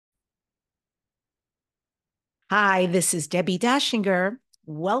Hi, this is Debbie Dashinger.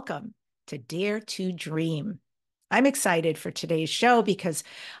 Welcome to Dare to Dream. I'm excited for today's show because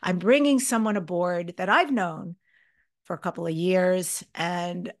I'm bringing someone aboard that I've known for a couple of years,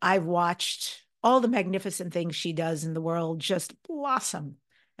 and I've watched all the magnificent things she does in the world just blossom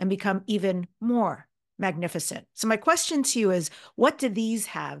and become even more magnificent. So, my question to you is, what do these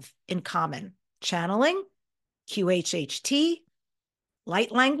have in common? Channeling, QHHT,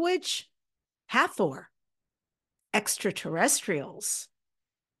 light language, Hathor, extraterrestrials,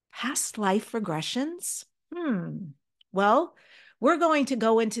 past life regressions? Well, we're going to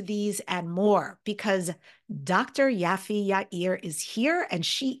go into these and more because Dr. YAFI YAIR is here, and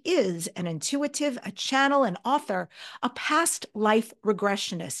she is an intuitive, a channel, an author, a past life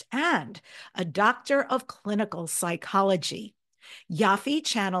regressionist, and a doctor of clinical psychology. YAFI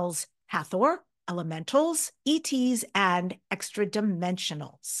channels Hathor, elementals, ETs, and extra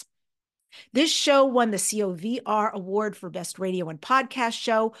dimensionals. This show won the COVR Award for Best Radio and Podcast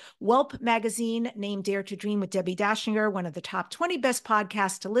Show. Whelp Magazine named Dare to Dream with Debbie Dashinger one of the top 20 best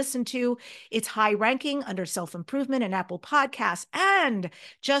podcasts to listen to. It's high ranking under self-improvement and Apple Podcasts, and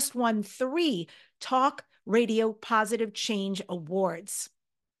just won 3 Talk Radio Positive Change Awards.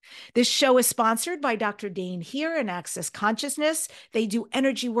 This show is sponsored by Dr. Dane Here and Access Consciousness. They do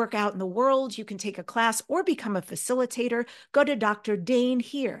energy work out in the world. You can take a class or become a facilitator. Go to Dr. Dane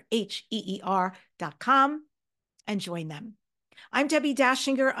Here, HEER.com, and join them. I'm Debbie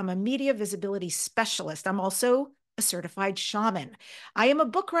Dashinger. I'm a media visibility specialist. I'm also a certified shaman. I am a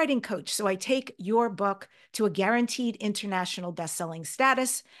book writing coach, so I take your book to a guaranteed international best-selling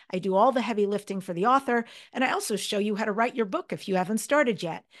status. I do all the heavy lifting for the author, and I also show you how to write your book if you haven't started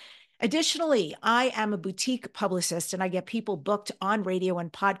yet. Additionally, I am a boutique publicist, and I get people booked on radio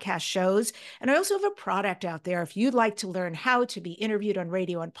and podcast shows. And I also have a product out there. If you'd like to learn how to be interviewed on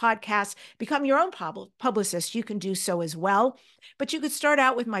radio and podcasts, become your own publicist, you can do so as well. But you could start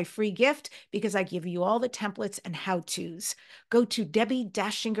out with my free gift because I give you all the templates and how-tos. Go to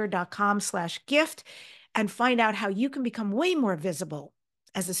debbiedashinger.com/gift and find out how you can become way more visible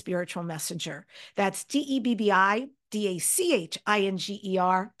as a spiritual messenger. That's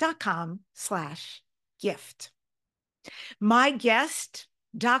DEBBIDACHINGER.com/gift. My guest,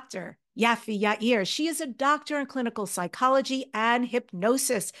 Dr. YAFI YAIR. She is a doctor in clinical psychology and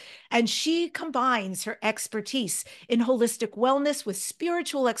hypnosis, and she combines her expertise in holistic wellness with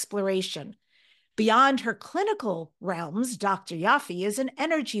spiritual exploration. Beyond her clinical realms, Dr. YAFI is an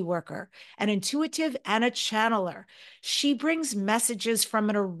energy worker, an intuitive, and a channeler. She brings messages from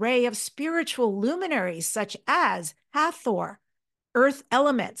an array of spiritual luminaries such as Hathor, earth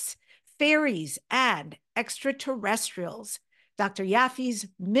elements, fairies, and extraterrestrials. Dr. YAFI's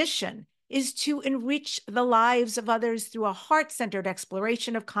mission is to enrich the lives of others through a heart-centered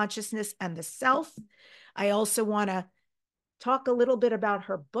exploration of consciousness and the self. I also want to talk a little bit about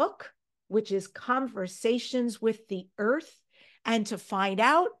her book, which is Conversations with the Earth. And to find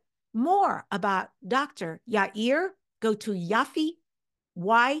out more about Dr. YAIR, go to YAFI,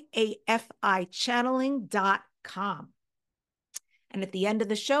 YAFI channeling.com. And at the end of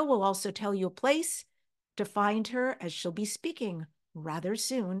the show, we'll also tell you a place to find her, as she'll be speaking rather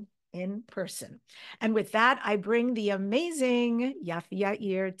soon in person. And with that, I bring the amazing YAFI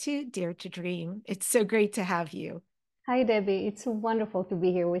YAIR to Dare to Dream. It's so great to have you. Hi, Debbie. It's wonderful to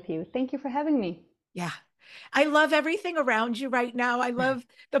be here with you. Thank you for having me. Yeah. I love everything around you right now. I love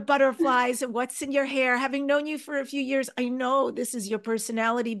the butterflies and what's in your hair. Having known you for a few years, I know this is your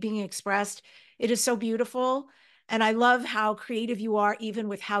personality being expressed. It is so beautiful. And I love how creative you are, even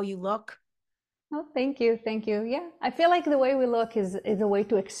with how you look. Oh, thank you. Thank you. Yeah, I feel like the way we look is a way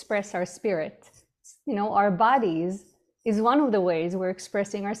to express our spirit. You know, our bodies is one of the ways we're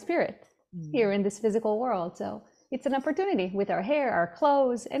expressing our spirit here in this physical world. So it's an opportunity with our hair, our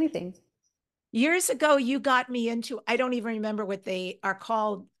clothes, anything. Years ago, you got me into, I don't even remember what they are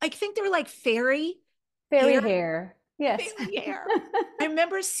called. I think they were like fairy hair. Yes. fairy hair. I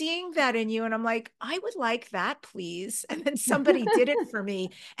remember seeing that in you, and I'm like, I would like that, please. And then somebody did it for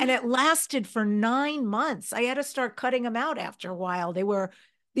me, and it lasted for 9 months. I had to start cutting them out after a while.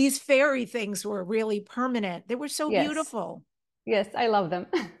 These fairy things were really permanent. They were so Yes. beautiful. Yes, I love them.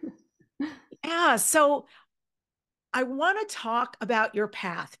 Yeah. So I want to talk about your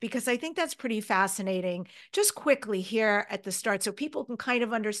path because I think that's pretty fascinating. Just quickly here at the start, so people can kind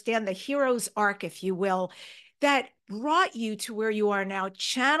of understand the hero's arc, if you will, that brought you to where you are now,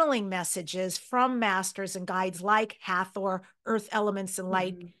 channeling messages from masters and guides like Hathor, Earth Elements and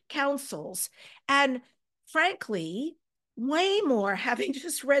Light Councils. And frankly, way more having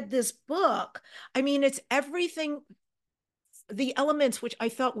just read this book. I mean, it's everything, the elements which I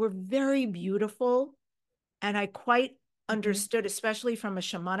thought were very beautiful, And I quite understood, especially from a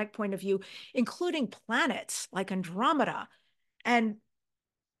shamanic point of view, including planets like Andromeda. And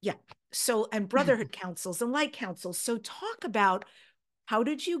yeah, so, and brotherhood councils and light councils. So talk about, how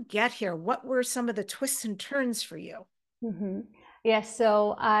did you get here? What were some of the twists and turns for you? Yes,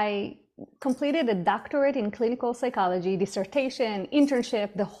 so I completed a doctorate in clinical psychology, dissertation,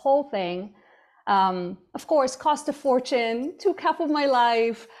 internship, the whole thing. Of course, cost a fortune, took half of my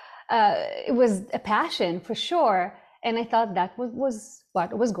life. It was a passion for sure. And I thought that was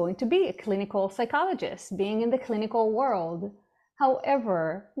what it was going to be, a clinical psychologist, being in the clinical world.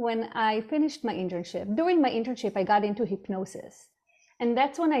 However, when I finished my internship, during my internship, I got into hypnosis. And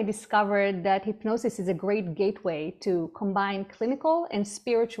that's when I discovered that hypnosis is a great gateway to combine clinical and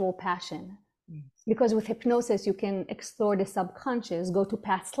spiritual passion. Because with hypnosis, you can explore the subconscious, go to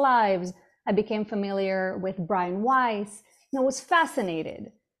past lives. I became familiar with Brian Weiss, and I was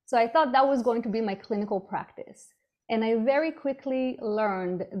fascinated. So I thought that was going to be my clinical practice. And I very quickly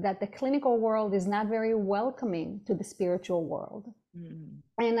learned that the clinical world is not very welcoming to the spiritual world.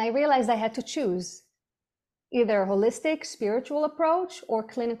 And I realized I had to choose either a holistic spiritual approach or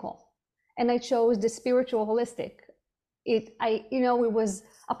clinical. And I chose the spiritual holistic. It was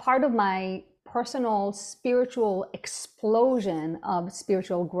a part of my personal spiritual explosion of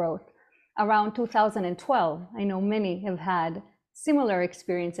spiritual growth around 2012. I know many have had similar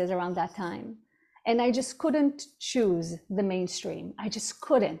experiences around that time. And I just couldn't choose the mainstream. I just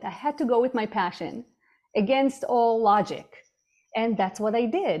couldn't. I had to go with my passion against all logic. And that's what I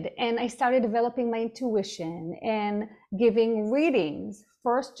did. And I started developing my intuition and giving readings,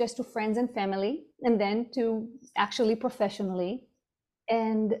 first just to friends and family, and then to actually professionally.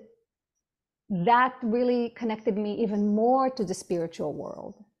 And that really connected me even more to the spiritual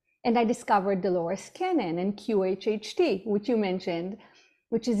world. And I discovered Dolores Cannon and QHHT, which you mentioned,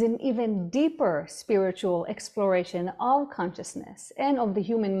 which is an even deeper spiritual exploration of consciousness and of the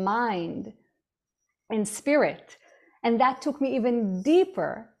human mind and spirit. And that took me even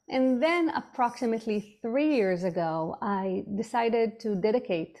deeper. And then approximately 3 years ago, I decided to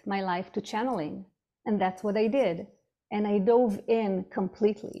dedicate my life to channeling. And that's what I did. And I dove in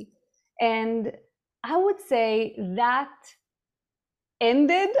completely. And I would say that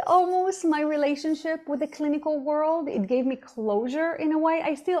ended almost my relationship with the clinical world. It gave me closure in a way.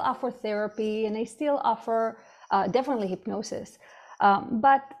 I still offer therapy and I still offer definitely hypnosis.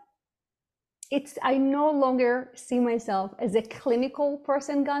 But I no longer see myself as a clinical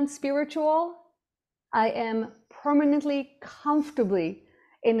person gone spiritual. I am permanently, comfortably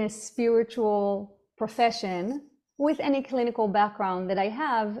in a spiritual profession with any clinical background that I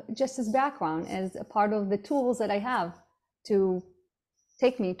have, just as background, as a part of the tools that I have to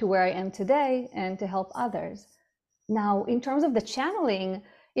take me to where I am today and to help others. Now, in terms of the channeling,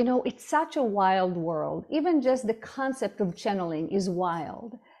 it's such a wild world. Even just the concept of channeling is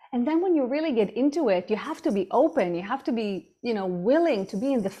wild. And then when you really get into it, you have to be open. You have to be, willing to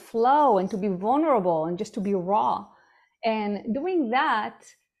be in the flow and to be vulnerable and just to be raw. And doing that,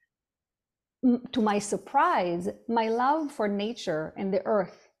 to my surprise, my love for nature and the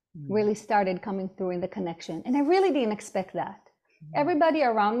earth really started coming through in the connection. And I really didn't expect that. Everybody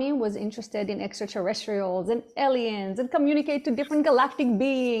around me was interested in extraterrestrials and aliens and communicate to different galactic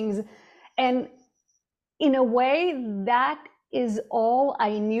beings. And in a way, that is all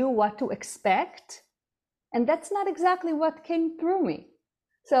I knew what to expect. And that's not exactly what came through me.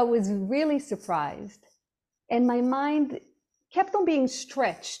 So I was really surprised. And my mind kept on being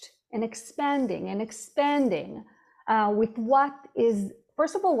stretched and expanding with what is,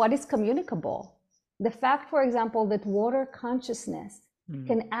 first of all, what is communicable. The fact, for example, that water consciousness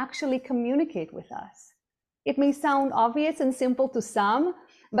can actually communicate with us. It may sound obvious and simple to some,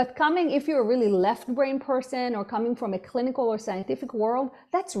 but if you're a really left brain person or coming from a clinical or scientific world,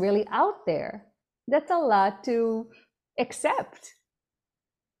 that's really out there. That's a lot to accept.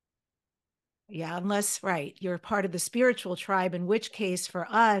 Yeah, unless, right, you're part of the spiritual tribe, in which case for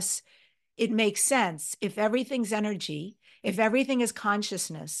us, it makes sense. If everything's energy, if everything is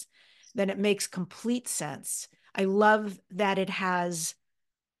consciousness, then it makes complete sense. I love that it has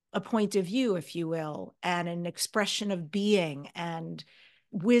a point of view, if you will, and an expression of being and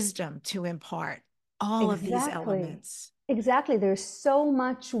wisdom to impart all of these elements. Exactly. There's so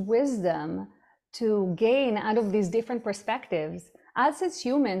much wisdom to gain out of these different perspectives. Us as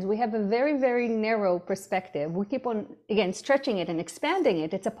humans, we have a very, very narrow perspective. We keep on, again, stretching it and expanding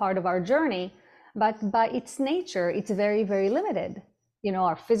it. It's a part of our journey, but by its nature, it's very, very limited.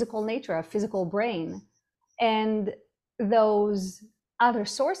 Our physical nature, our physical brain. And those other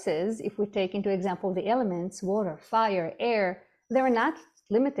sources, if we take into example the elements, water, fire, air, they're not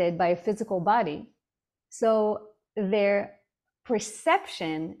limited by a physical body. So their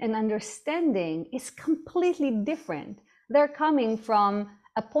perception and understanding is completely different. They're coming from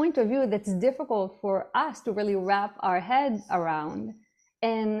a point of view that's difficult for us to really wrap our head around.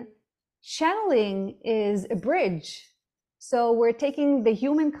 And channeling is a bridge. So we're taking the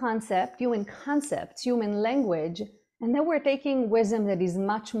human concept, human concepts, human language, and then we're taking wisdom that is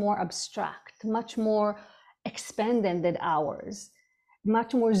much more abstract, much more expanded than ours,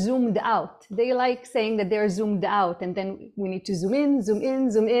 much more zoomed out. They like saying that they're zoomed out, and then we need to zoom in, zoom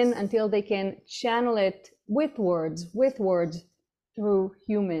in, zoom in until they can channel it with words through a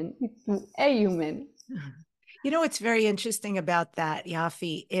human. You know, what's very interesting about that,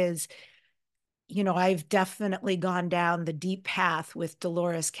 Yafi, is, I've definitely gone down the deep path with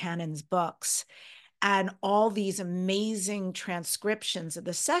Dolores Cannon's books and all these amazing transcriptions of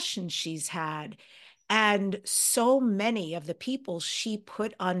the sessions she's had. And so many of the people she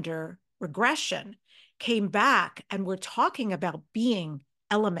put under regression came back and were talking about being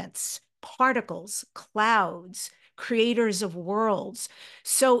elements, particles, clouds, creators of worlds.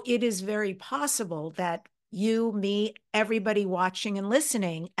 So it is very possible that you, me, everybody watching and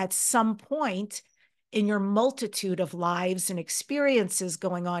listening at some point in your multitude of lives and experiences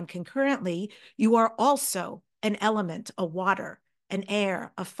going on concurrently, you are also an element, a water, an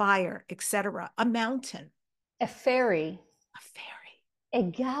air, a fire, etc., a mountain, A fairy, a fairy, a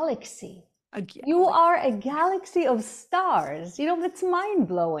galaxy. a You galaxy. are a galaxy of stars. That's mind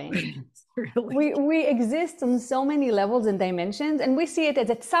blowing. Really. We exist on so many levels and dimensions, and we see it as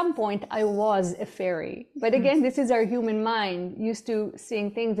at some point I was a fairy. But again, this is our human mind used to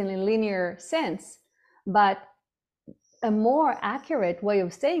seeing things in a linear sense. But a more accurate way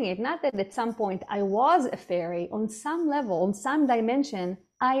of saying it, not that at some point I was a fairy, on some level, on some dimension,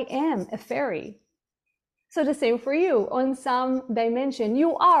 I am a fairy. So the same for you. On some dimension,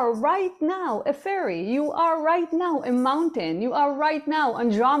 you are right now a fairy. You are right now a mountain. You are right now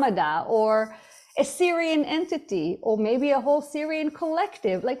Andromeda or a Syrian entity or maybe a whole Syrian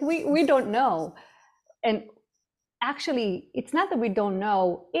collective. Like we don't know. And actually, it's not that we don't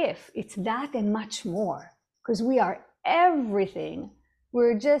know if, it's that and much more, because we are everything.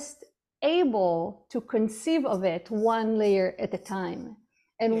 We're just able to conceive of it one layer at a time.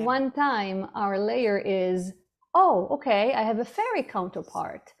 And Yeah. one time our layer is, oh, okay, I have a fairy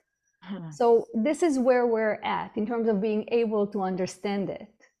counterpart. So this is where we're at in terms of being able to understand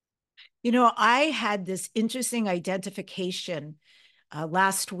it. I had this interesting identification.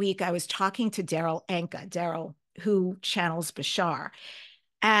 Last week, I was talking to Daryl Anka, Daryl, who channels Bashar.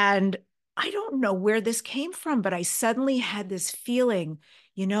 And I don't know where this came from, but I suddenly had this feeling,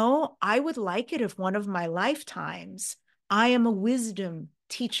 I would like it if one of my lifetimes, I am a wisdom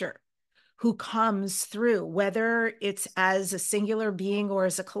teacher who comes through, whether it's as a singular being or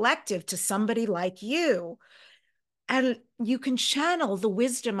as a collective, to somebody like you, and you can channel the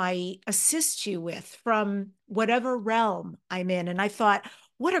wisdom I assist you with from whatever realm I'm in. And I thought,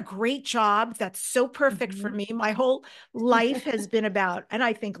 what a great job. That's so perfect for Mhm. me. My whole life has been about, and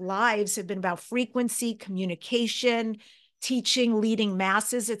I think lives have been about frequency, communication, teaching, leading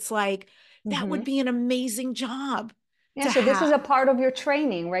masses. It's like, that would Mhm. be an amazing job Yeah, to so this is a have. part of your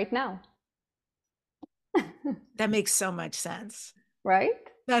training right now, That makes so much sense. right?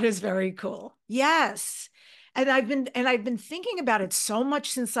 That is very cool. Yes. And I've been thinking about it so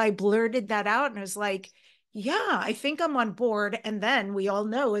much since I blurted that out, and I was like, yeah, I think I'm on board. And then we all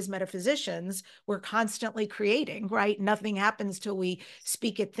know, as metaphysicians, we're constantly creating, right? Nothing happens till we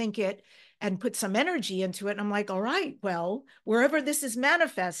speak it, think it, and put some energy into it. And I'm like, all right, well, wherever this is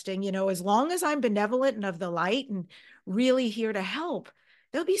manifesting, as long as I'm benevolent and of the light and really here to help,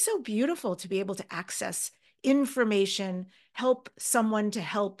 that'll be so beautiful to be able to access information, help someone to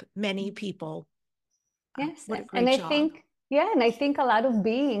help many people. Yes, What a and great I job. think, yeah, and I think a lot of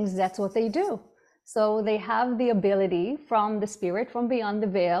beings, that's what they do. So they have the ability from the spirit, from beyond the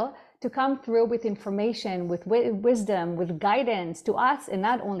veil, to come through with information, with wisdom, with guidance to us, and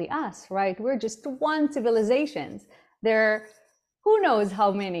not only us, right? We're just one civilization. There, who knows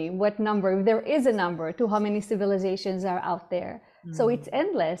how many, what number, if there is a number to how many civilizations are out there. So it's Mm.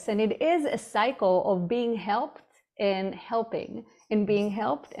 endless, and it is a cycle of being helped and helping, and being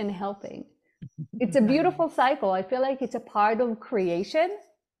helped and helping. It's a beautiful cycle. I feel like it's a part of creation,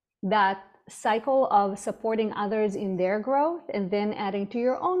 that cycle of supporting others in their growth and then adding to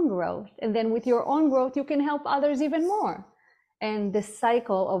your own growth. And then with your own growth, you can help others even more. And the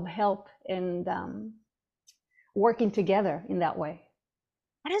cycle of help and working together in that way.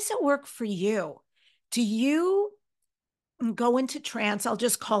 How does it work for you? Do you go into trance? I'll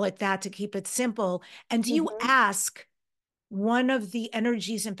just call it that to keep it simple. And do you Mhm. ask one of the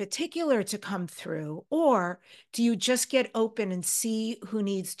energies in particular to come through, or do you just get open and see who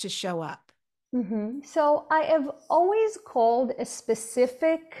needs to show up? So I have always called a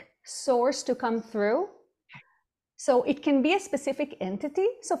specific source to come through. So it can be a specific entity.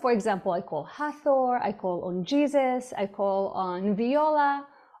 So for example, I call Hathor, I call on Jesus, I call on Viola,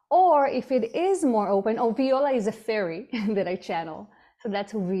 or if it is more open, oh, Viola is a fairy that I channel. So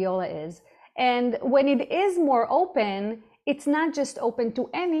that's who Viola is. And when it is more open, it's not just open to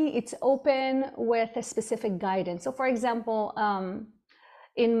any, it's open with a specific guidance. So for example,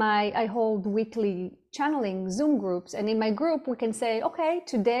 I hold weekly channeling Zoom groups, and in my group, we can say, okay,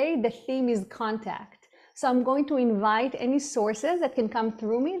 today the theme is contact. So I'm going to invite any sources that can come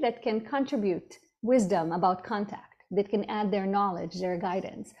through me that can contribute wisdom about contact, that can add their knowledge, their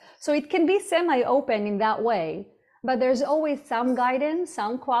guidance. So it can be semi-open in that way, but there's always some guidance,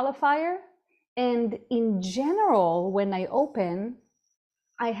 some qualifier. And in general, when I open,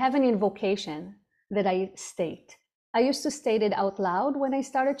 I have an invocation that I state. I used to state it out loud when I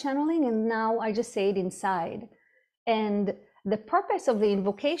started channeling, and now I just say it inside. And the purpose of the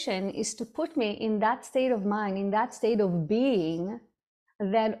invocation is to put me in that state of mind, in that state of being,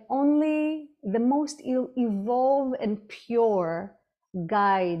 that only the most evolved and pure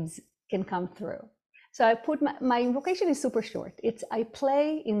guides can come through. So I put my invocation is super short. It's I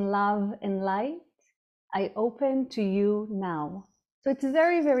play in love and light. I open to you now. So it's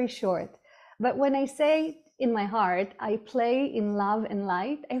very, very short. But when I say in my heart, I play in love and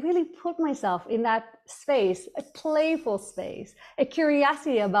light, I really put myself in that space, a playful space, a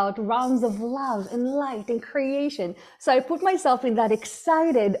curiosity about realms of love and light and creation. So I put myself in that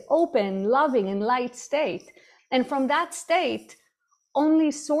excited, open, loving, and light state. And from that state,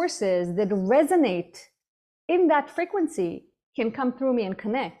 only sources that resonate in that frequency can come through me and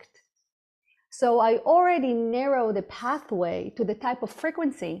connect. So I already narrow the pathway to the type of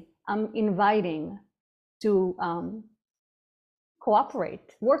frequency I'm inviting to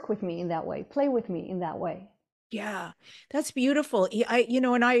cooperate, work with me in that way, play with me in that way. Yeah, that's beautiful.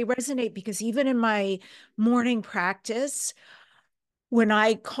 And I resonate because even in my morning practice, when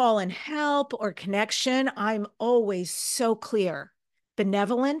I call in help or connection, I'm always so clear,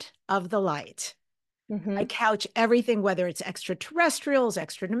 benevolent of the light. I couch everything, whether it's extraterrestrials,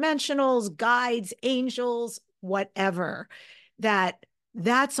 extra dimensionals, guides, angels, whatever,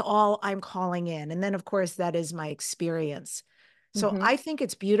 that's all I'm calling in. And then, of course, that is my experience. So I think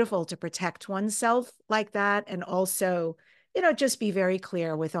it's beautiful to protect oneself like that. And also, just be very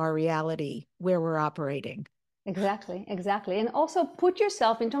clear with our reality where we're operating. Exactly, exactly. And also put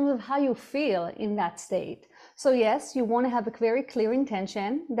yourself in terms of how you feel in that state. So yes, you want to have a very clear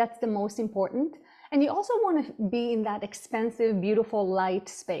intention. That's the most important. And you also want to be in that expansive, beautiful light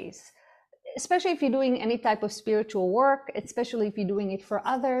space, especially if you're doing any type of spiritual work, especially if you're doing it for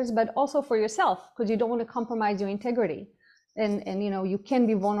others, but also for yourself, because you don't want to compromise your integrity. And you can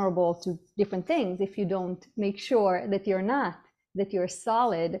be vulnerable to different things if you don't make sure that you're not, that you're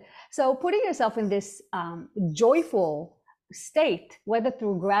solid. So putting yourself in this joyful state, whether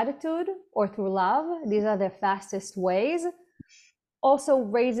through gratitude or through love, these are the fastest ways, also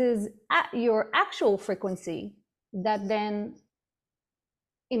raises your actual frequency that then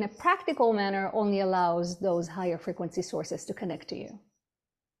in a practical manner only allows those higher frequency sources to connect to you.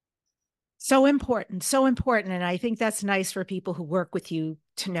 So important, so important. And I think that's nice for people who work with you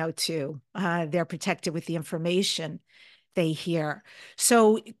to know too. They're protected with the information they hear.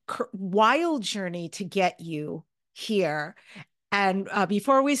 So wild journey to get you here. And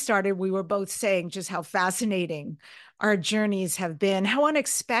before we started, we were both saying just how fascinating our journeys have been, how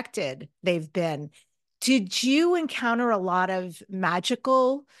unexpected they've been. Did you encounter a lot of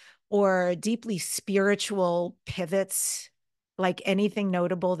magical or deeply spiritual pivots, like anything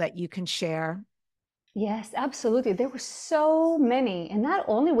notable that you can share? Yes, absolutely. There were so many, and not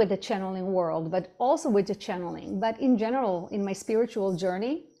only with the channeling world, but also with the channeling, but in general, in my spiritual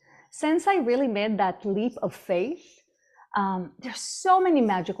journey, since I really made that leap of faith, there's so many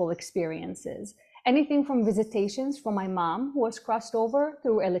magical experiences. Anything from visitations from my mom, who was crossed over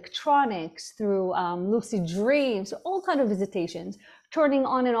through electronics, through lucid dreams, all kind of visitations, turning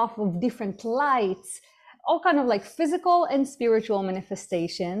on and off of different lights, all kind of like physical and spiritual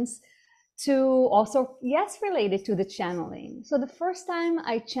manifestations to also, yes, related to the channeling. So the first time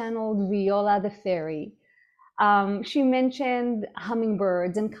I channeled Viola the fairy, she mentioned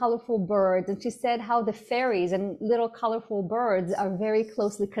hummingbirds and colorful birds, and she said how the fairies and little colorful birds are very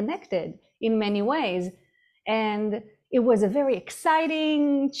closely connected in many ways. And it was a very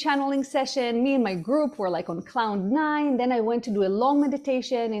exciting channeling session. Me and my group were like on cloud nine. Then I went to do a long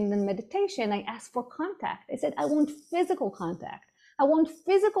meditation. In the meditation, I asked for contact. I said, I want physical contact. I want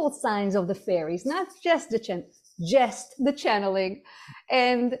physical signs of the fairies, not just the channeling.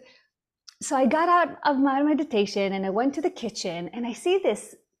 And so I got out of my meditation and I went to the kitchen and I see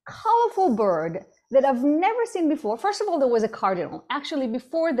this colorful bird that I've never seen before. First of all, there was a cardinal. Actually,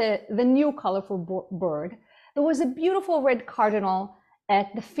 before the new colorful bird, there was a beautiful red cardinal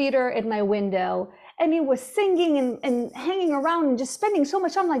at the feeder at my window, and he was singing and hanging around and just spending so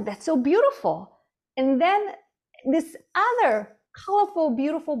much time. Like, that's so beautiful. And then this other colorful,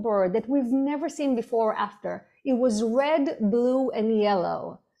 beautiful bird that we've never seen before or after. It was red, blue, and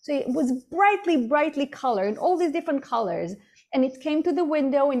yellow. So it was brightly, brightly colored, all these different colors. And it came to the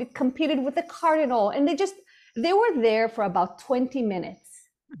window and it competed with the cardinal. And they were there for about 20 minutes,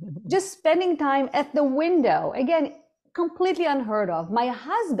 just spending time at the window. Again, completely unheard of. My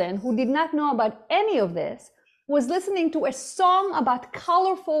husband, who did not know about any of this, was listening to a song about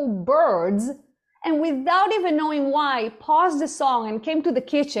colorful birds, and without even knowing why, paused the song and came to the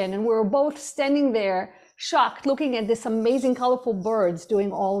kitchen, and we were both standing there shocked, looking at this amazing colorful birds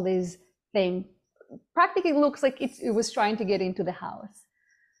doing all these things. Practically looks like it was trying to get into the house.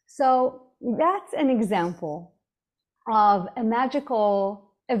 So that's an example of a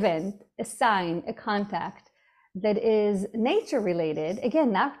magical event, a sign, a contact that is nature related.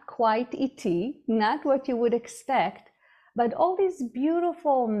 Again, not quite ET, not what you would expect, but all these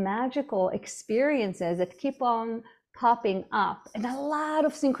beautiful magical experiences that keep on popping up, and a lot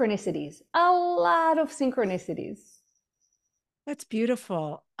of synchronicities, a lot of synchronicities. That's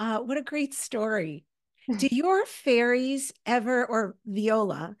beautiful. What a great story. Do your fairies ever, or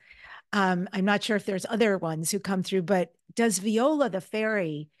Viola, I'm not sure if there's other ones who come through, but does Viola the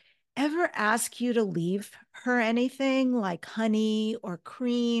fairy ever ask you to leave her anything like honey or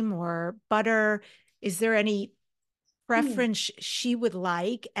cream or butter? Is there any preference she would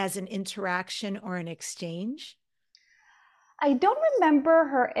like as an interaction or an exchange? I don't remember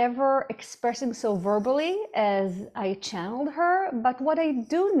her ever expressing so verbally as I channeled her, but what I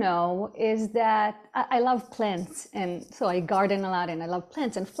do know is that I love plants, and so I garden a lot, and I love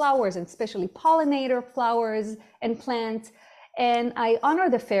plants and flowers, and especially pollinator flowers and plants. And I honor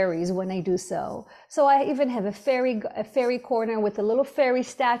the fairies when I do so. So I even have a fairy corner with the little fairy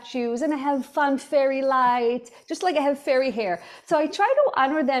statues, and I have fun fairy lights, just like I have fairy hair. So I try to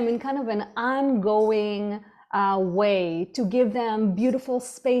honor them in kind of an ongoing way, to give them beautiful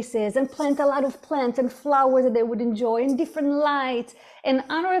spaces and plant a lot of plants and flowers that they would enjoy in different lights, and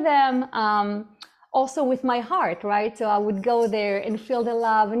honor them also with my heart, right? So I would go there and feel the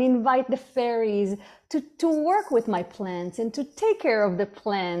love and invite the fairies to work with my plants and to take care of the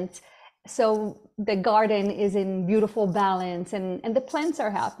plant. So the garden is in beautiful balance, and the plants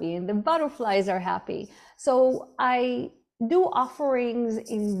are happy and the butterflies are happy. So I do offerings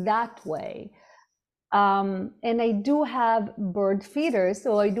in that way. And I do have bird feeders,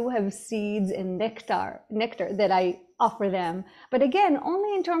 so I do have seeds and nectar that I offer them. But again,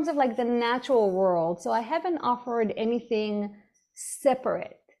 only in terms of like the natural world. So I haven't offered anything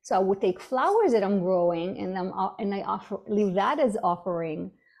separate. So I would take flowers that I'm growing and leave that as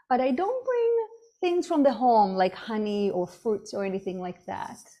offering. But I don't bring things from the home like honey or fruits or anything like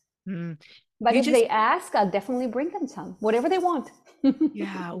that. Mm. But You if just they ask, I'll definitely bring them some, whatever they want.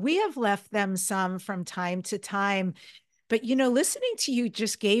 Yeah, we have left them some from time to time. But listening to you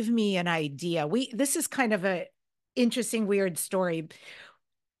just gave me an idea. This is kind of a interesting, weird story.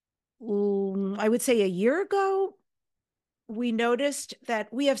 I would say a year ago, we noticed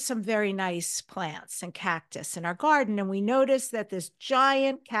that we have some very nice plants and cactus in our garden. And we noticed that this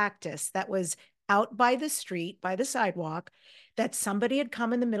giant cactus that was out by the street, by the sidewalk, that somebody had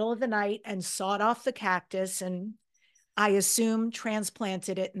come in the middle of the night and sawed off the cactus and, I assume,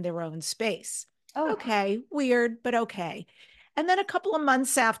 transplanted it in their own space. Oh, Okay, weird, but okay. And then a couple of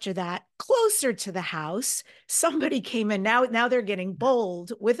months after that, closer to the house, somebody came in. Now they're getting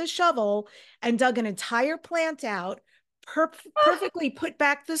bold with a shovel and dug an entire plant out, perfectly put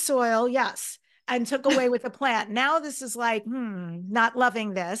back the soil, yes, and took away with the plant. Now this is like, not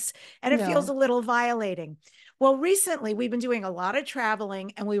loving this, and it feels no. a little violating. Well, recently we've been doing a lot of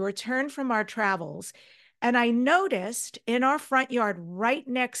traveling, and we returned from our travels, and I noticed in our front yard, right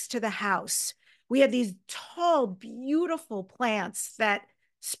next to the house, we had these tall, beautiful plants that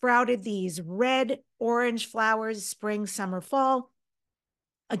sprouted these red, orange flowers, spring, summer, fall.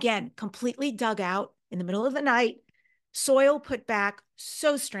 Again, completely dug out in the middle of the night, soil put back,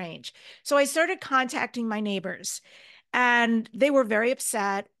 so strange. So I started contacting my neighbors, And they were very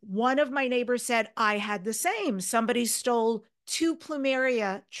upset. One of my neighbors said, I had the same. Somebody stole two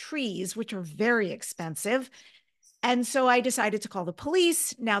plumeria trees, which are very expensive. And so I decided to call the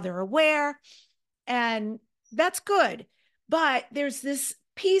police. Now they're aware, and that's good. But there's this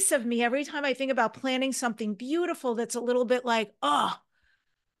piece of me every time I think about planning something beautiful that's a little bit like, oh,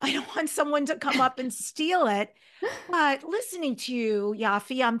 I don't want someone to come up and steal it. But listening to you,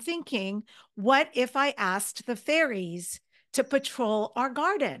 Yafi, I'm thinking, what if I asked the fairies to patrol our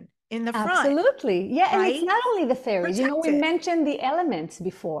garden in the front, Absolutely. Yeah, and it's right? not only the fairies. You know, Protect we it. mentioned the elements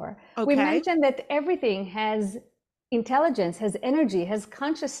before. We Okay. mentioned that everything has intelligence, has energy, has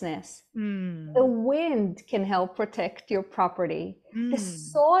consciousness. The Mm, wind can help protect your property. The mm,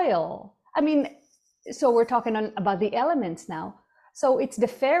 soil. I mean, so we're talking about the elements now. So it's the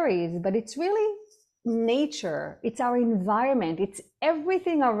fairies, but it's really nature. It's our environment. It's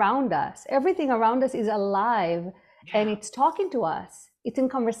everything around us. Everything around us is alive and yeah. it's talking to us. It's in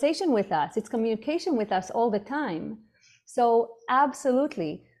conversation with us. It's communication with us all the time. So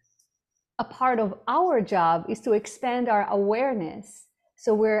absolutely, a part of our job is to expand our awareness.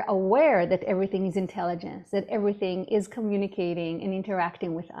 So we're aware that everything is intelligence, that everything is communicating and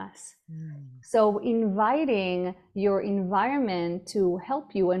interacting with us. Mm, So inviting your environment to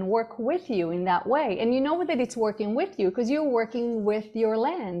help you and work with you in that way. And you know that it's working with you because you're working with your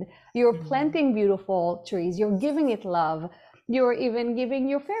land. You're mm, planting beautiful trees. You're giving it love. You're even giving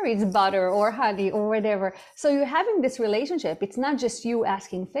your fairies butter or honey or whatever. So you're having this relationship. It's not just you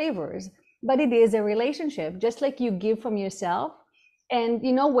asking favors, but it is a relationship, just like you give from yourself. And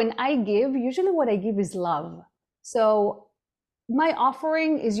you know, when I give, usually what I give is love. So my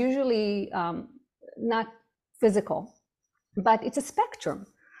offering is usually not physical, but it's a spectrum.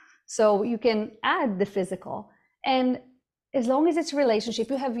 So you can add the physical. And as long as it's a relationship,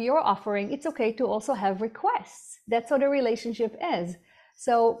 you have your offering, it's okay to also have requests. That's what a relationship is.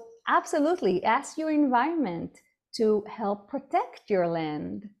 So absolutely ask your environment to help protect your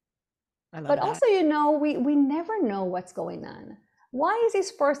land. I But love that. also, you know, we never know what's going on. Why is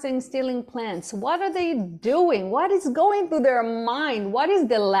this person stealing plants? What are they doing? What is going through their mind? What is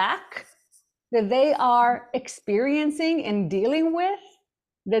the lack that they are experiencing and dealing with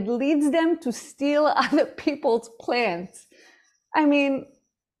that leads them to steal other people's plants? I mean,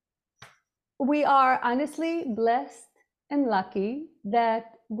 we are honestly blessed and lucky that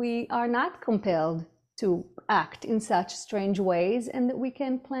we are not compelled to act in such strange ways and that we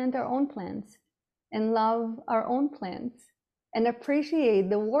can plant our own plants and love our own plants and appreciate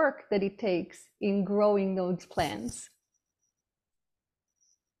the work that it takes in growing those plants.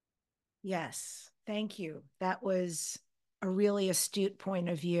 Yes. Thank you. That was a really astute point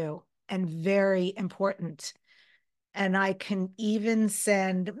of view and very important. And I can even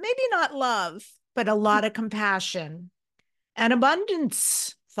send maybe not love, but a lot of compassion and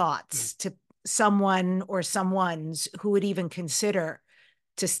abundance thoughts to someone or someone's who would even consider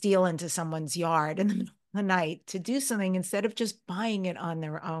to steal into someone's yard in the middle of the night to do something instead of just buying it on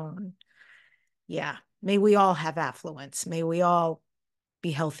their own. Yeah. May we all have affluence. May we all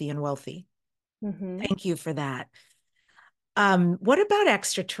be healthy and wealthy. Mm-hmm. Thank you for that. What about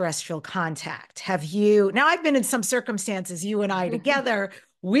extraterrestrial contact? Have you, now I've been in some circumstances, you and I together,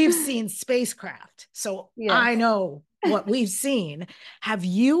 we've seen spacecraft. So Yes. I know what we've seen. Have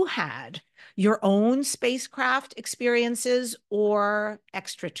you had your own spacecraft experiences or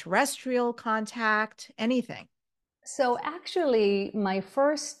extraterrestrial contact? Anything? So actually, my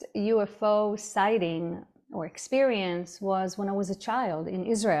first UFO sighting or experience was when I was a child in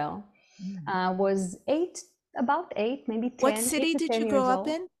Israel. Mm. Was about eight, maybe What 10, eight city to did you 10 grow years up old.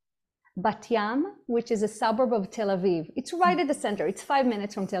 in? Bat Yam, which is a suburb of Tel Aviv. It's right at the center. It's 5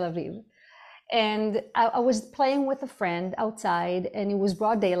 minutes from Tel Aviv. And I was playing with a friend outside, and it was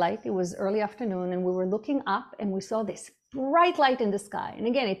broad daylight. It was early afternoon, and we were looking up, and we saw this bright light in the sky. And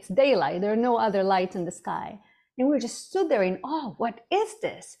again, it's daylight. There are no other lights in the sky. And we just stood there in awe. What is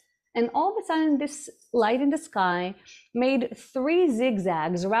this? And all of a sudden, this light in the sky made three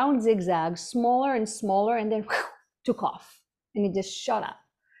zigzags, round zigzags, smaller and smaller, and then whew, took off. And it just shot up.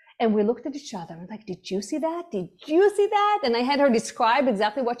 And we looked at each other and like, did you see that? Did you see that? And I had her describe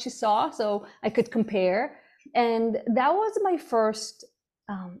exactly what she saw so I could compare. And that was my first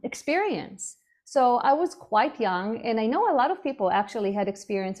experience. So I was quite young, and I know a lot of people actually had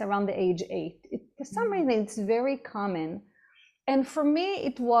experience around the age 8. For some reason, it's very common. And for me,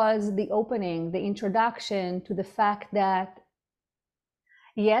 it was the opening, the introduction to the fact that,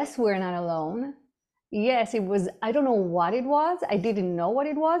 yes, we're not alone. Yes, it was, I don't know what it was. I didn't know what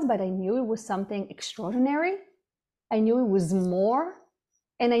it was, but I knew it was something extraordinary. I knew it was more,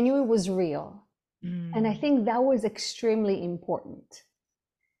 and I knew it was real. And I Mm. think that was extremely important.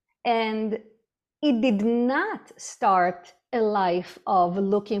 And it did not start a life of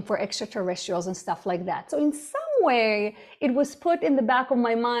looking for extraterrestrials and stuff like that. So in some way, it was put in the back of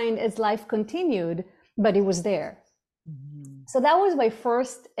my mind as life continued, but it was there. Mhm. So that was my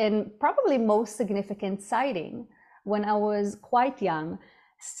first and probably most significant sighting when I was quite young.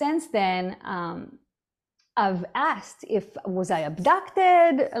 Since then, I've asked if was I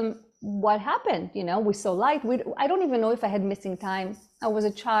abducted, what happened? You know, we saw light. I don't even know if I had missing time. I was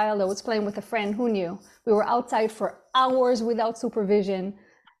a child. I was playing with a friend. Who knew? We were outside for hours without supervision.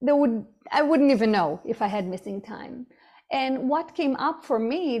 I wouldn't even know if I had missing time. And what came up for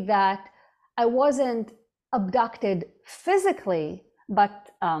me that I wasn't abducted physically, but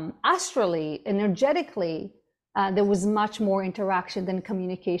astrally, energetically, there was much more interaction than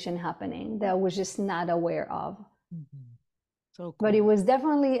communication happening that I was just not aware of. Mhm. So But it cool. was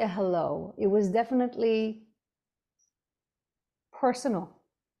definitely a hello. It was definitely personal,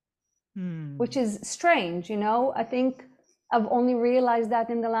 which Hmm. is strange, you know? I think I've only realized that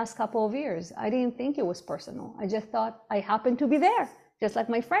in the last couple of years. I didn't think it was personal. I just thought I happened to be there, just like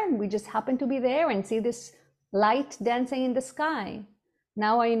my friend. We just happened to be there and see this light dancing in the sky.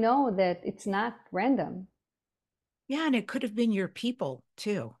 Now I know that it's not random. Yeah, and it could have been your people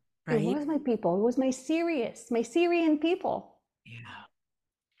too, It right? was my people. It was my Syrian people. Yeah,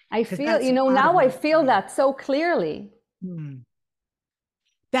 I because feel, that's you a know, lot of now I what. feel Yeah. that so clearly. Hmm.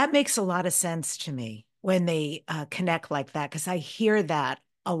 That makes a lot of sense to me when they connect like that, because I hear that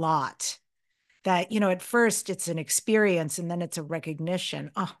a lot. That, at first it's an experience and then it's a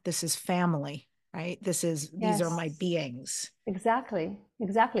recognition. Oh, this is family, right? These are Yes, my beings. exactly.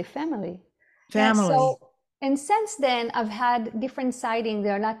 Exactly. Family. Yeah. Family. So, and since then, I've had different sightings.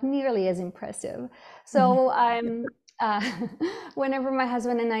 They're not nearly as impressive. Mhm. So, uh, whenever my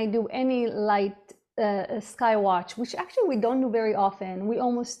husband and I do any light sky watch, which actually we don't do very often, we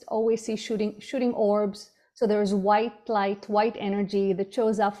almost always see shooting orbs. So there's white light, white energy that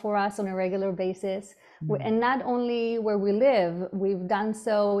shows up for us on a regular basis. Mm. And not only where we live, we've done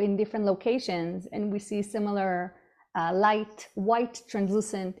so in different locations, and we see similar light, white,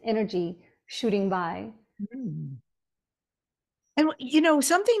 translucent energy shooting by. Mm. And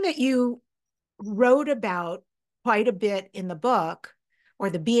something that you wrote about quite a bit in the book, or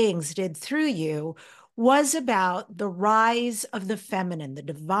the beings did through you, was about the rise of the feminine, the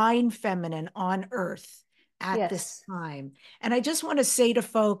divine feminine on earth at this Yes. time. And I just want to say to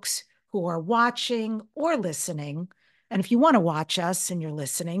folks who are watching or listening, and if you want to watch us and you're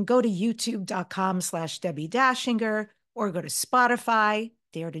listening, go to youtube.com/Debbie Dashinger or go to Spotify,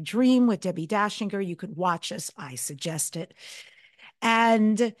 Dare to Dream with Debbie Dashinger. You could watch us. I suggest it.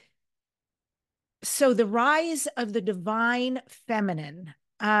 And so the rise of the divine feminine,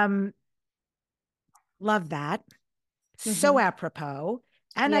 love that. So Hmm. apropos.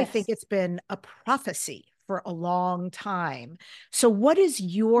 And I think Yes. it's been a prophecy for a long time. So, what is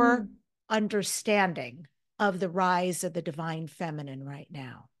your Mm. understanding of the rise of the divine feminine right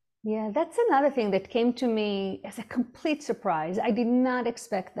now? Yeah, that's another thing that came to me as a complete surprise. I did not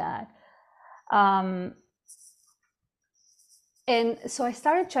expect that. Um, and so I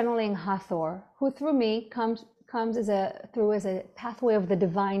started channeling Hathor, who through me comes as a pathway of the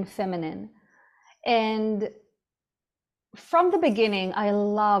divine feminine. And from the beginning, I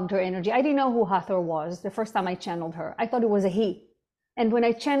loved her energy. I didn't know who Hathor was the first time I channeled her. I thought it was a he. And when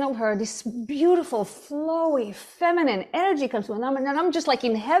I channeled her, this beautiful, flowy, feminine energy comes to me. And I'm just like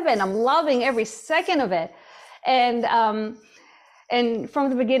in heaven. I'm loving every second of it. And from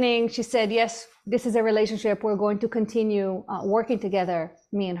the beginning, she said, yes, this is a relationship. We're going to continue working together,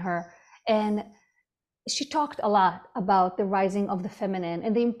 me and her. And she talked a lot about the rising of the feminine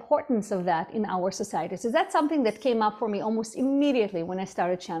and the importance of that in our society. So that's something that came up for me almost immediately when I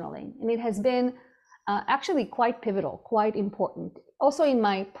started channeling. And it has been actually quite pivotal, quite important. Also in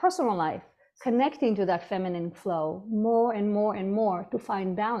my personal life, connecting to that feminine flow more and more and more to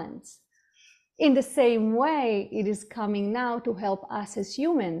find balance. In the same way, it is coming now to help us as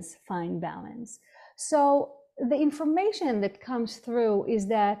humans find balance. So the information that comes through is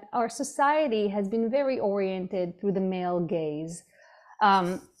that our society has been very oriented through the male gaze.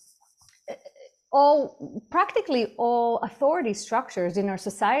 Um, Practically all authority structures in our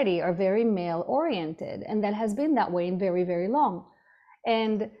society are very male oriented, and that has been that way in very, very long.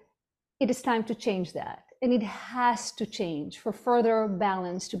 And it is time to change that. And it has to change for further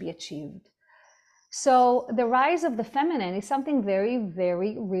balance to be achieved. So the rise of the feminine is something very,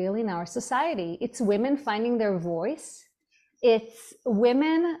 very real in our society. It's women finding their voice. It's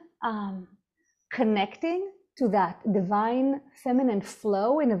women connecting to that divine feminine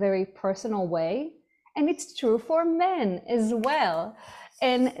flow in a very personal way. And it's true for men as well.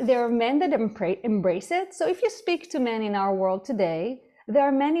 And there are men that embrace it. So if you speak to men in our world today, there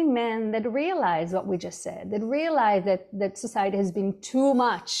are many men that realize what we just said, that realize that society has been too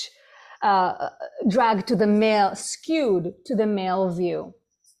much dragged to the male, skewed to the male view.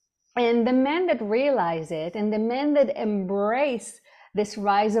 And the men that realize it and the men that embrace this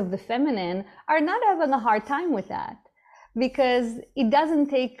rise of the feminine are not having a hard time with that, because it doesn't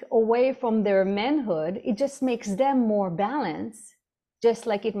take away from their manhood. It just makes them more balanced, just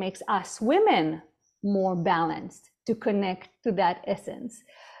like it makes us women more balanced to connect to that essence.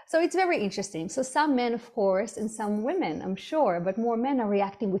 So it's very interesting. So some men, of course, and some women, I'm sure, but more men are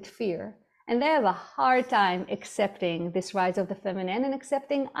reacting with fear. And they have a hard time accepting this rise of the feminine and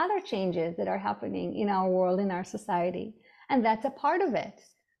accepting other changes that are happening in our world, in our society. And that's a part of it.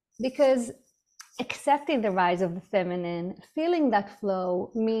 Because accepting the rise of the feminine, feeling that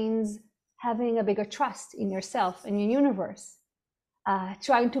flow, means having a bigger trust in yourself and your universe.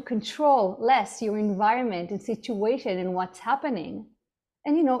 Trying to control less your environment and situation and what's happening.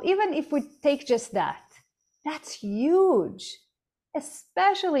 And even if we take just that, that's huge.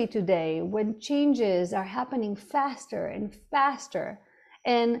 Especially today, when changes are happening faster and faster,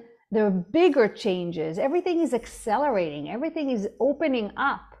 and there are bigger changes, everything is accelerating, everything is opening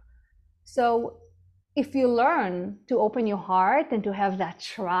up. So if you learn to open your heart and to have that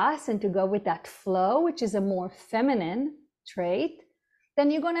trust and to go with that flow, which is a more feminine trait, then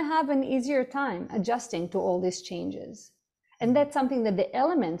you're going to have an easier time adjusting to all these changes. And that's something that the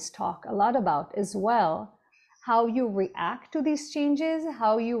elements talk a lot about as well. How you react to these changes,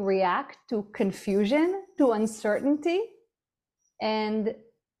 how you react to confusion, to uncertainty. And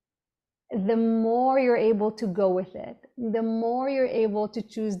the more you're able to go with it, the more you're able to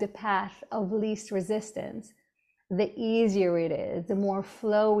choose the path of least resistance, the easier it is, the more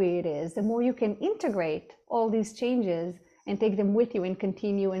flowy it is, the more you can integrate all these changes and take them with you and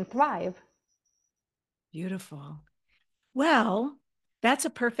continue and thrive. Beautiful. Well, that's a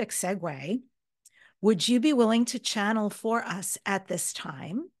perfect segue. Would you be willing to channel for us at this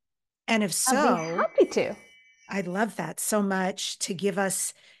time? And if I'll be so, happy to. I'd love that so much, to give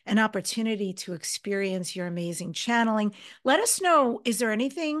us an opportunity to experience your amazing channeling. Let us know, is there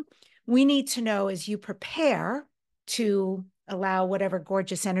anything we need to know as you prepare to allow whatever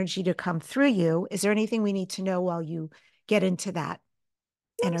gorgeous energy to come through you? Is there anything we need to know while you get into that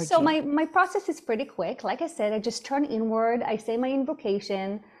So energy? my process is pretty quick. Like I said, I just turn inward. I say my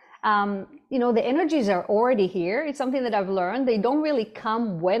invocation. The energies are already here. It's something that I've learned. They don't really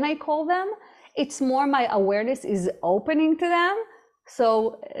come when I call them. It's more my awareness is opening to them,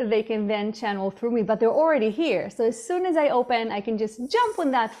 so they can then channel through me, but they're already here. So as soon as I open, I can just jump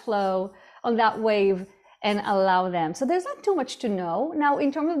on that flow, on that wave, and allow them. So there's not too much to know. Now,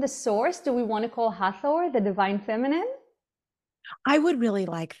 in terms of the source, do we want to call Hathor the divine feminine? I would really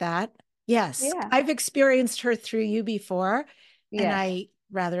like that. Yes, Yeah. I've experienced her through you before, and Yes. I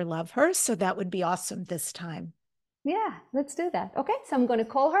rather love her. So that would be awesome this time. Yeah, let's do that. Okay, so I'm going to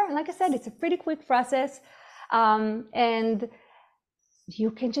call her. And like I said, it's a pretty quick process. And you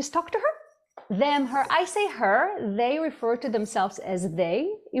can just talk to her. Them, her. I say her. They refer to themselves as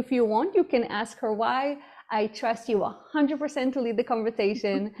they. If you want, you can ask her why. I trust you 100% to lead the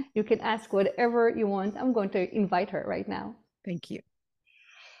conversation. You can ask whatever you want. I'm going to invite her right now. Thank you.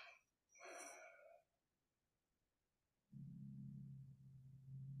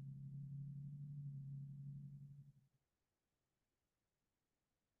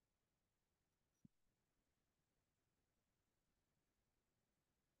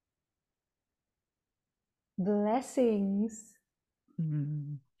 Blessings.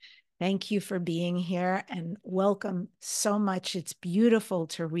 Mm. Thank you for being here and welcome so much. It's beautiful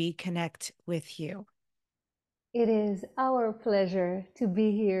to reconnect with you. It is our pleasure to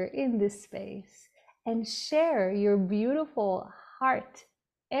be here in this space and share your beautiful heart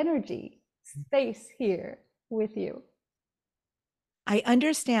energy space here with you. I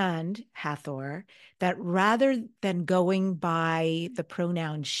understand, Hathor, that rather than going by the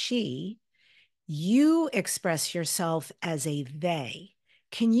pronoun she, you express yourself as a they.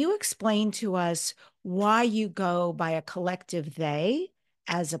 Can you explain to us why you go by a collective they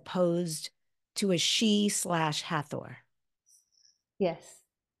as opposed to a she/Hathor? Yes.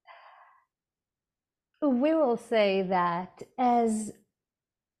 We will say that as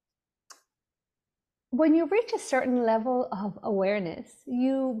when you reach a certain level of awareness,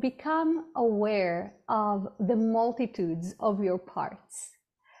 you become aware of the multitudes of your parts.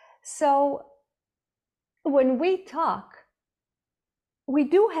 So when we talk, we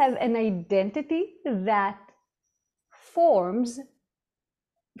do have an identity that forms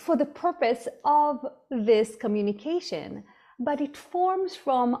for the purpose of this communication, but it forms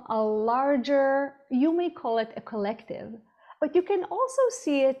from a larger, you may call it a collective, but you can also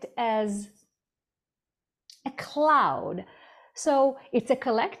see it as a cloud. So it's a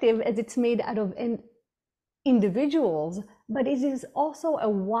collective as it's made out of individuals, but it is also a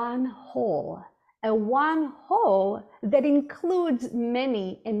one whole that includes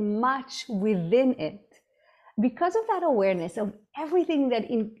many and much within it. Because of that awareness of everything that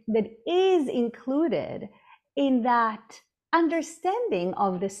is included in that understanding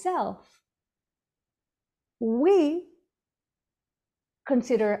of the self, we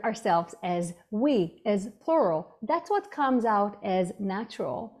consider ourselves as we, as plural. That's what comes out as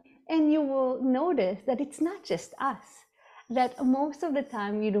natural. And you will notice that it's not just us, that most of the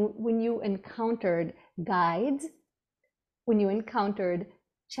time when you encountered guides, when you encountered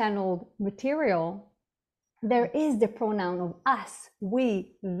channeled material, there is the pronoun of us,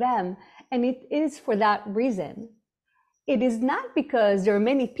 we, them, and it is for that reason. It is not because there are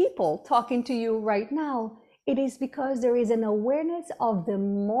many people talking to you right now. It is because there is an awareness of the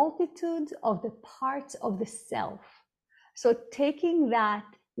multitude of the parts of the self. So taking that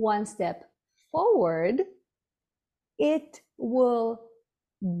one step forward, it will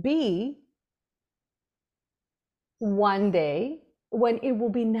be one day when it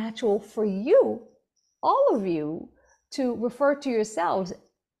will be natural for you, all of you, to refer to yourselves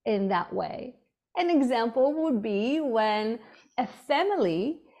in that way. An example would be when a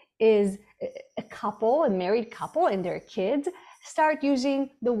family is a couple, a married couple, and their kids start using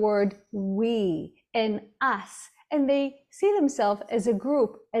the word we and us, and they see themselves as a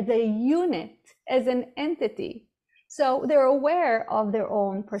group, as a unit, as an entity. So they're aware of their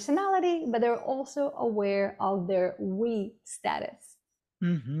own personality, but they're also aware of their we status.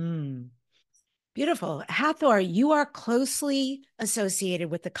 Mm-hmm. Beautiful. Hathor, you are closely associated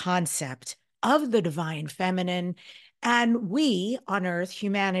with the concept of the divine feminine, and we on Earth,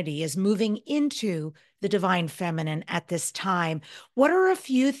 humanity, is moving into the divine feminine at this time. What are a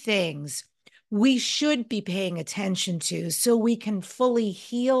few things we should be paying attention to so we can fully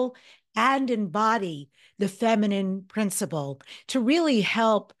heal and embody the feminine principle to really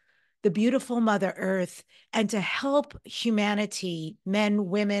help the beautiful Mother Earth and to help humanity, men,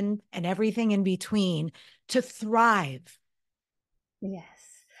 women, and everything in between, to thrive? Yes.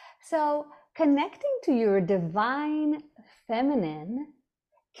 So connecting to your divine feminine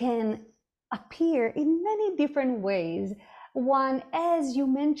can appear in many different ways. One, as you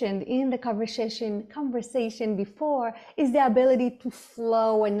mentioned in the conversation before, is the ability to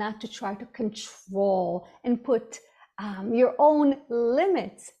flow and not to try to control and put your own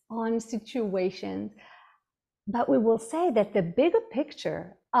limits on situations. But we will say that the bigger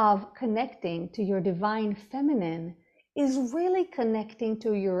picture of connecting to your divine feminine is really connecting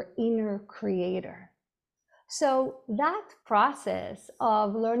to your inner creator. So that process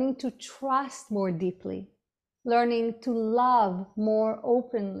of learning to trust more deeply, learning to love more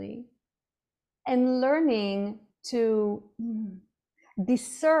openly, and learning to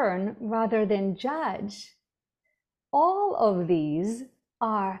discern rather than judge, all of these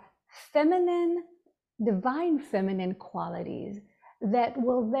are feminine, divine feminine qualities that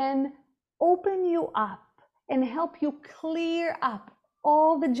will then open you up and help you clear up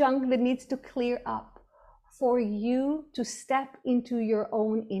all the junk that needs to clear up for you to step into your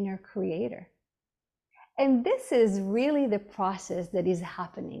own inner creator. And this is really the process that is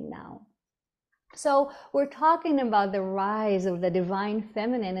happening now. So we're talking about the rise of the divine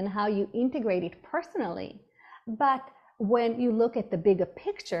feminine and how you integrate it personally. But when you look at the bigger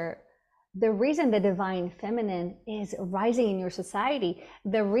picture, the reason the divine feminine is rising in your society,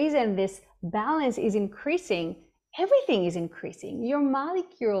 the reason this balance is increasing, everything is increasing. Your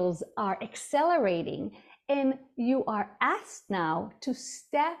molecules are accelerating, and you are asked now to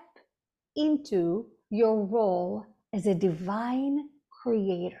step into your role as a divine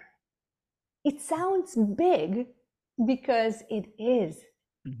creator. It sounds big because it is.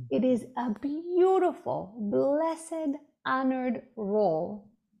 Mhm. It is a beautiful, blessed, honored role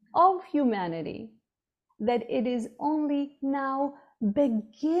of humanity that it is only now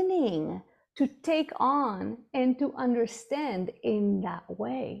beginning to take on and to understand in that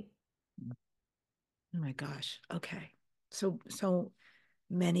way. Oh my gosh. Okay. So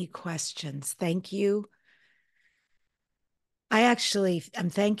many questions. Thank you. I actually am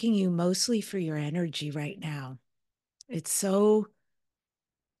thanking you mostly for your energy right now. It's so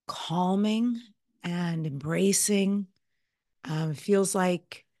calming and embracing. Feels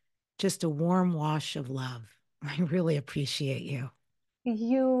like just a warm wash of love. I really appreciate you.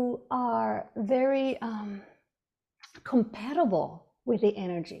 You are very compatible with the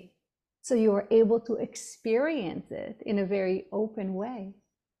energy. So you are able to experience it in a very open way.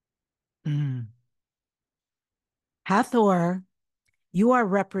 Mm. Hathor, you are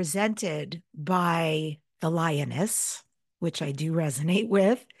represented by the lioness, which I do resonate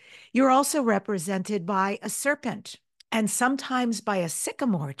with. You're also represented by a serpent and sometimes by a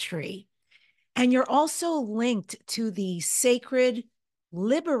sycamore tree. And you're also linked to the sacred,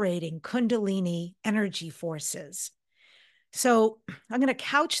 liberating Kundalini energy forces. So I'm going to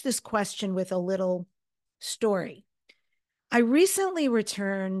couch this question with a little story. I recently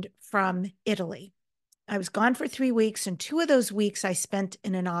returned from Italy. I was gone for 3 weeks, and 2 of those weeks I spent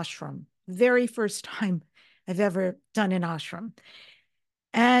in an ashram. Very first time I've ever done an ashram.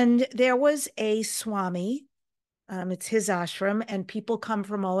 And there was a Swami, it's his ashram, and people come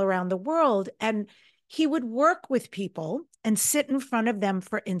from all around the world. And he would work with people and sit in front of them,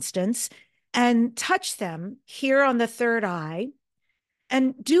 for instance, and touch them here on the third eye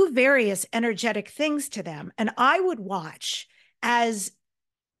and do various energetic things to them. And I would watch as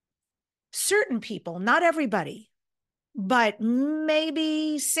certain people, not everybody, but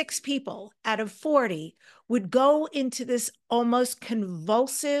maybe 6 people out of 40 would go into this almost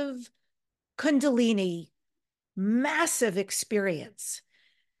convulsive Kundalini, massive experience.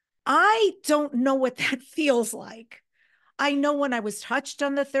 I don't know what that feels like. I know when I was touched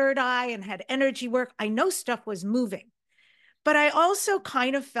on the third eye and had energy work, I know stuff was moving. But I also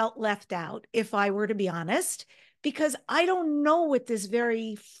kind of felt left out, if I were to be honest, because I don't know what this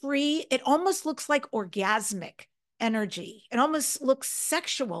very free, it almost looks like orgasmic energy. It almost looks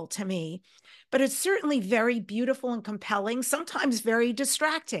sexual to me, but it's certainly very beautiful and compelling, sometimes very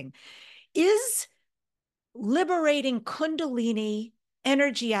distracting. Is liberating Kundalini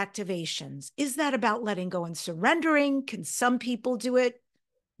energy activations, is that about letting go and surrendering? Can some people do it?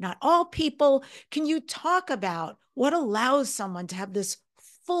 Not all people. Can you talk about what allows someone to have this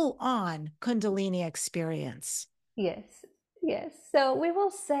full on Kundalini experience? Yes, yes. So we will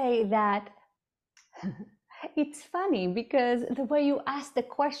say that it's funny because the way you ask the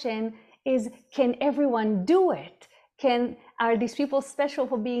question is, can everyone do it? Are these people special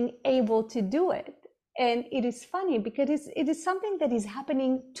for being able to do it? And it is funny because it is something that is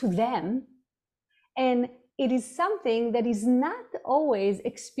happening to them, and it is something that is not always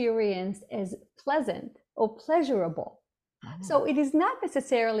experienced as pleasant or pleasurable. So it is not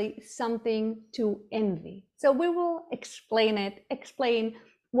necessarily something to envy. So we will explain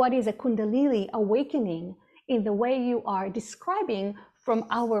what is a Kundalini awakening in the way you are describing from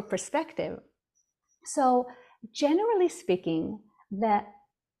our perspective. So generally speaking, the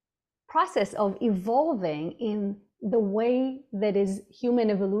process of evolving in the way that is human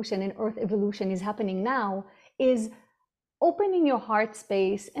evolution and earth evolution is happening now is opening your heart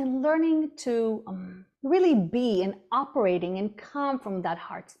space and learning to really be and operating and come from that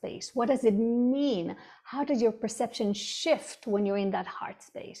heart space. What does it mean? How does your perception shift when you're in that heart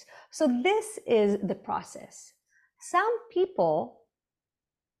space? So this is the process. Some people,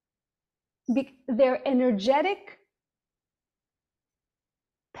 their energetic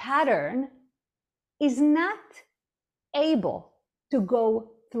pattern is not able to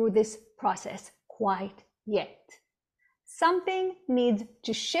go through this process quite yet. Something needs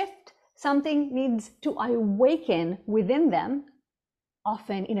to shift, something needs to awaken within them,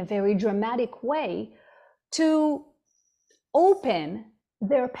 often in a very dramatic way, to open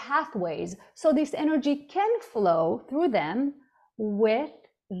their pathways so this energy can flow through them with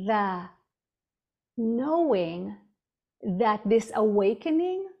the knowing that this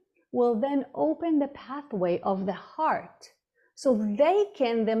awakening will then open the pathway of the heart so they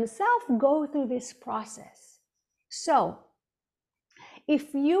can themselves go through this process. So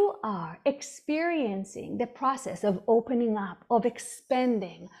if you are experiencing the process of opening up, of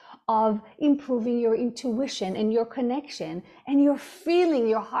expanding, of improving your intuition and your connection, and you're feeling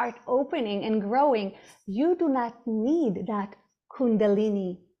your heart opening and growing, you do not need that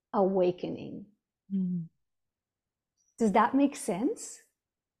Kundalini awakening. Mm. Does that make sense?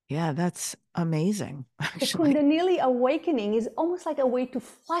 Yeah, that's amazing, The actually. Kundalini awakening is almost like a way to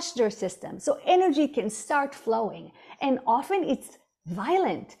flush their system so energy can start flowing. And often it's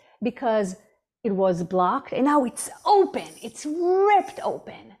violent because it was blocked and now it's open, it's ripped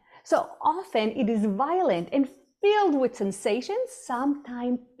open. So often it is violent and filled with sensations,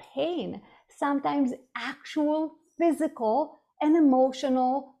 sometimes pain, sometimes actual physical and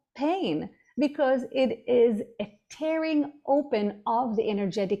emotional pain, because it is a tearing open of the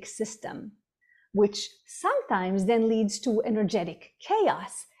energetic system, which sometimes then leads to energetic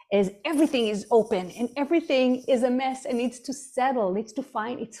chaos as everything is open and everything is a mess and needs to settle, needs to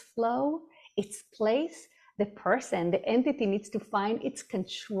find its flow, its place. the person, the entity needs to find its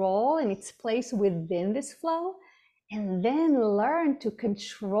control and its place within this flow, and then learn to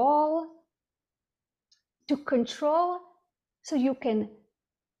control so you can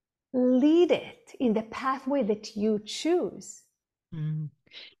lead it in the pathway that you choose.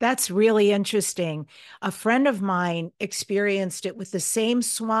 That's really interesting. A friend of mine experienced it with the same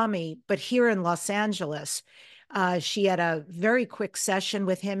Swami, but here in Los Angeles. She had a very quick session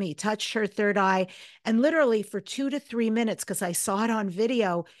with him. He touched her third eye, and literally for 2 to 3 minutes, because I saw it on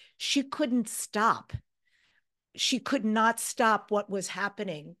video, she couldn't stop. She could not stop what was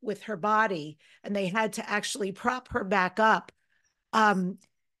happening with her body, and they had to actually prop her back up. Um,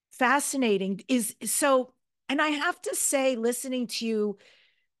 Fascinating is so, and I have to say, listening to you,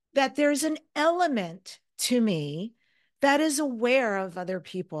 that there's an element to me that is aware of other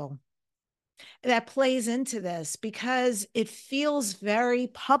people that plays into this, because it feels very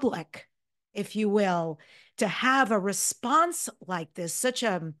public, if you will, to have a response like this, such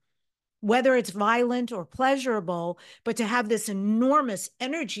a, whether it's violent or pleasurable, but to have this enormous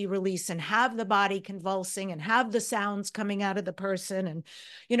energy release and have the body convulsing and have the sounds coming out of the person, and,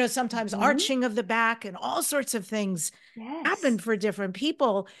 sometimes Mhm. arching of the back and all sorts of things happen Yes. for different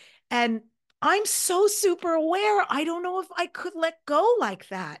people. And I'm so super aware. I don't know if I could let go like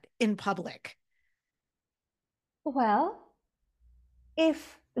that in public. Well,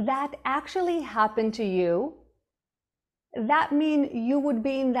 if that actually happened to you, that means you would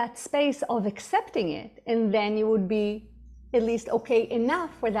be in that space of accepting it, and then you would be at least okay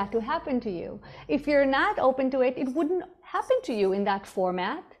enough for that to happen to you. If you're not open to it, it wouldn't happen to you in that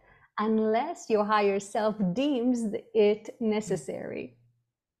format unless your higher self deems it necessary.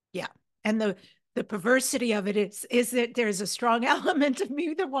 Yeah. And the perversity of it is that there's a strong element of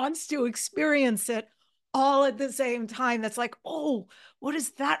me that wants to experience it all at the same time. That's like, oh, what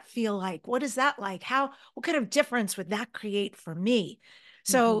does that feel like? What is that like? What kind of difference would that create for me?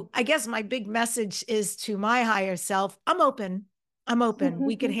 Mhm. So I guess my big message is to my higher self, I'm open. I'm open.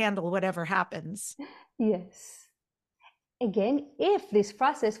 We can handle whatever happens. Yes. Again, if this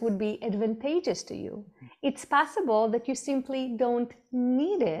process would be advantageous to you, it's possible that you simply don't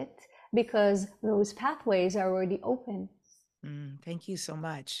need it because those pathways are already open. Thank you so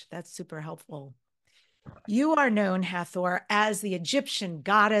much. That's super helpful. You are known, Hathor, as the Egyptian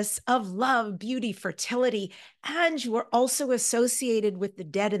goddess of love, beauty, fertility, and you are also associated with the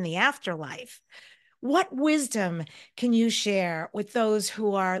dead in the afterlife. What wisdom can you share with those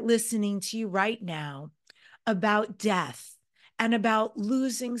who are listening to you right now about death and about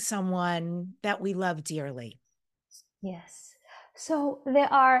losing someone that we love dearly? Yes. So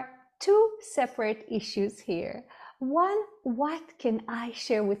there are two separate issues here. One, what can I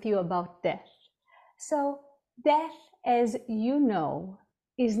share with you about death? So, death, as you know,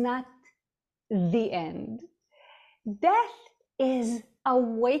 is not the end. Death is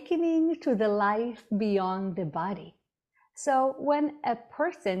awakening to the life beyond the body. So when a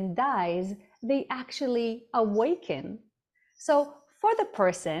person dies, they actually awaken. So for the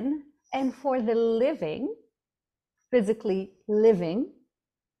person and for the living, physically living,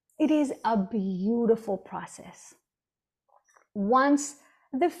 it is a beautiful process. Once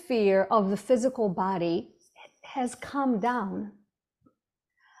the fear of the physical body has come down,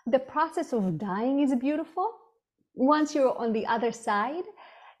 the process of dying is beautiful. Once you're on the other side,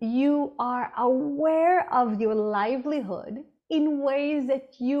 you are aware of your livelihood in ways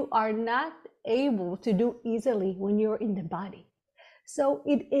that you are not able to do easily when you're in the body. So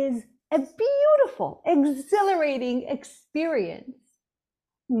it is a beautiful, exhilarating experience,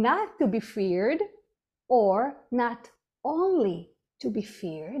 not to be feared, or not only to be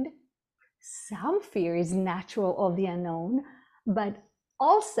feared. Some fear is natural of the unknown, but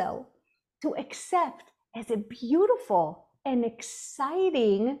also to accept as a beautiful and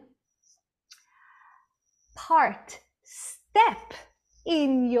exciting step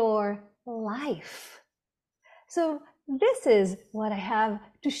in your life. So this is what I have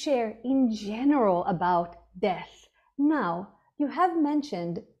to share in general about death. Now, you have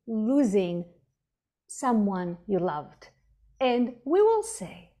mentioned losing someone you loved. And we will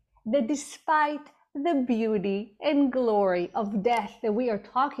say that despite the beauty and glory of death that we are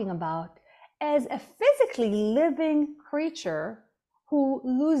talking about, as a physically living creature who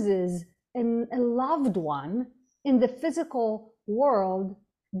loses a loved one in the physical world,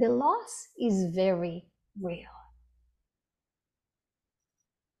 the loss is very real.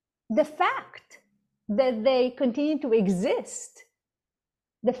 The fact that they continue to exist,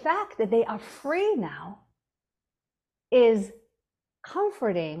 the fact that they are free now, is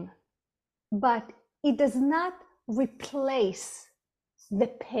comforting, but it does not replace the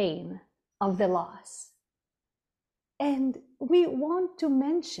pain of the loss. And we want to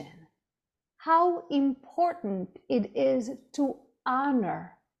mention how important it is to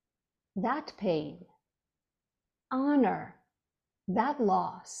honor that pain, honor that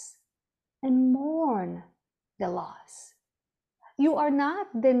loss, and mourn the loss. You are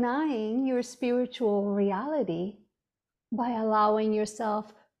not denying your spiritual reality by allowing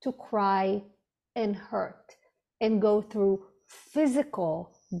yourself to cry and hurt and go through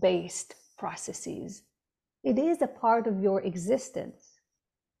physical based processes. It is a part of your existence.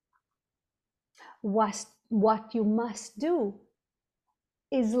 What you must do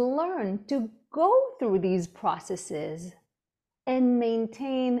is learn to go through these processes and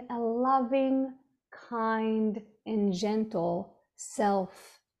maintain a loving, kind, and gentle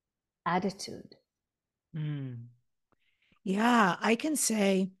self attitude. Mm. Yeah, I can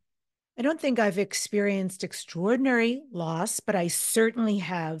say I don't think I've experienced extraordinary loss, but I certainly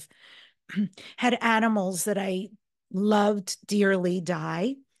have had animals that I loved dearly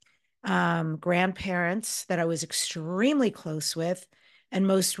die, grandparents that I was extremely close with. And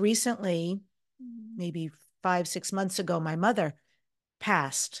most recently, maybe 5, 6 months ago, my mother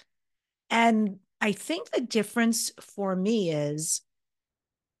passed. And I think the difference for me is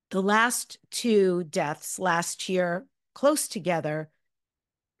the last two deaths last year, close together,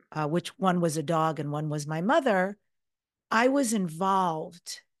 which one was a dog and one was my mother. I was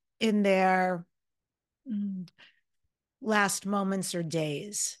involved in their last moments or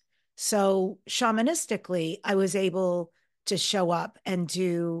days. So shamanistically, I was able to show up and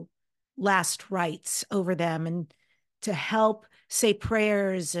do last rites over them and to help say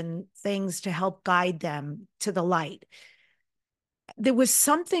prayers and things to help guide them to the light. There was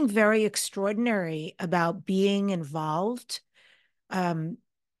something very extraordinary about being involved. Um,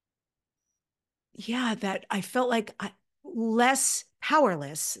 yeah, that I felt like less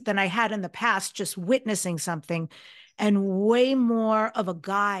powerless than I had in the past, just witnessing something, and way more of a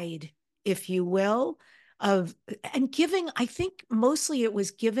guide, if you will, of and giving. I think mostly it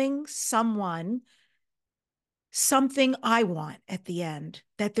was giving someone something I want at the end,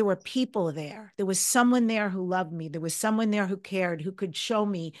 that there were people there. There was someone there who loved me. There was someone there who cared, who could show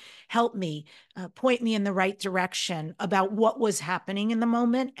me, help me, point me in the right direction about what was happening in the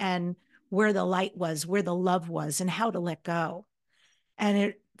moment and where the light was, where the love was, and how to let go. And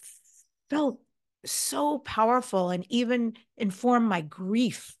it felt so powerful and even informed my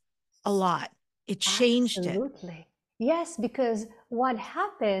grief a lot. It changed it. Absolutely. Yes, because what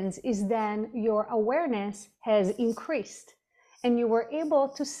happens is then your awareness has increased and you were able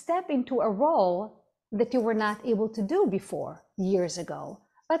to step into a role that you were not able to do before years ago.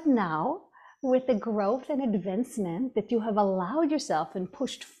 But now, with the growth and advancement that you have allowed yourself and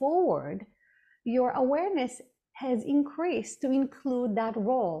pushed forward, your awareness has increased to include that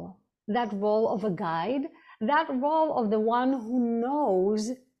role of a guide, that role of the one who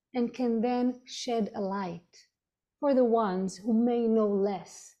knows and can then shed a light for the ones who may know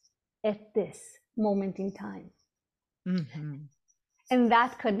less at this moment in time. Mm-hmm. And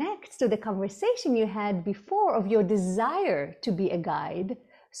that connects to the conversation you had before of your desire to be a guide.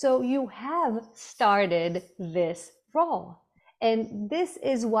 So you have started this role. And this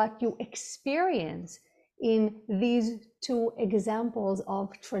is what you experience in these two examples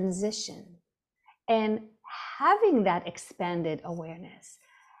of transition. And having that expanded awareness,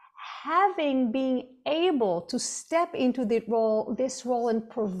 having being able to step into this role and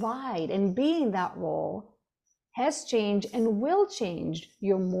provide and be in that role has changed and will change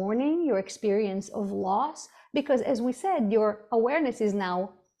your mourning, your experience of loss, because as we said, your awareness is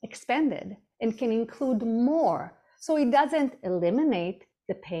now expanded and can include more. So it doesn't eliminate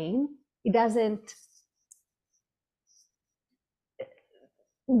the pain, it doesn't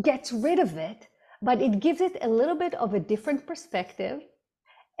get rid of it, but it gives it a little bit of a different perspective.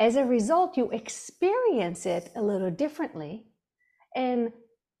 As a result, you experience it a little differently. And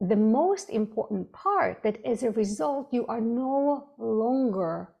the most important part, that as a result, you are no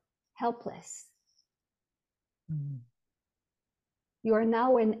longer helpless. Mm-hmm. You are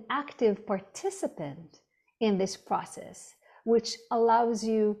now an active participant in this process, which allows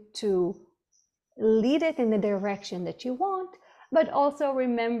you to lead it in the direction that you want, but also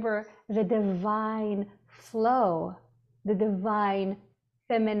remember the divine flow, the divine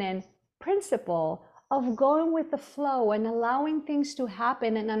feminine principle of going with the flow and allowing things to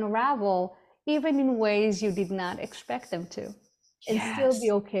happen and unravel even in ways you did not expect them to, and still be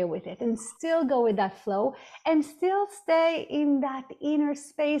Yes. okay with it and still go with that flow and still stay in that inner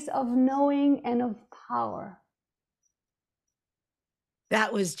space of knowing and of power.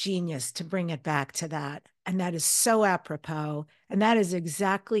 That was genius to bring it back to that. And that is so apropos. And that is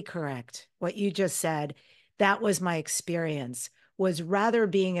exactly correct, what you just said. that was my experience, was rather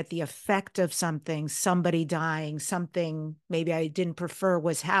being at the effect of something, somebody dying, something maybe I didn't prefer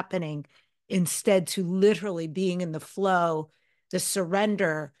was happening, instead to literally being in the flow, the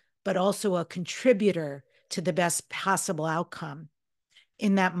surrender, but also a contributor to the best possible outcome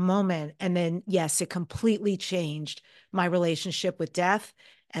in that moment. And then, yes, it completely changed my relationship with death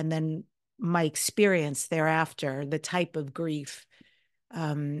and then my experience thereafter, the type of grief.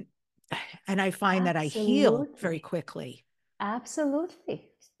 Um, and I find that I heal very Absolutely. quickly.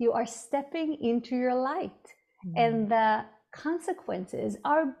 Absolutely. You are stepping into your light, Mm. and the consequences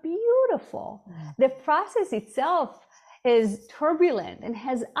are beautiful. Mm. The process itself is turbulent and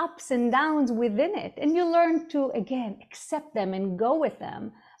has ups and downs within it, and you learn to, again, accept them and go with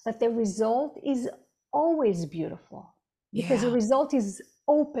them. But the result is always beautiful because the Yeah. result is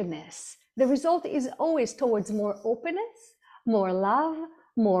openness. The result is always towards more openness, more love,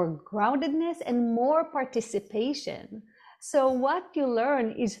 more groundedness, and more participation. So what you learn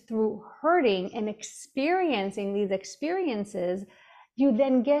is through hurting and experiencing these experiences, you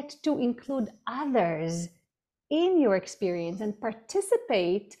then get to include others in your experience and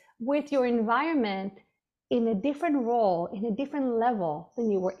participate with your environment in a different role, in a different level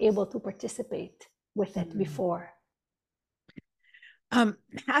than you were able to participate with it Mm. before. Um,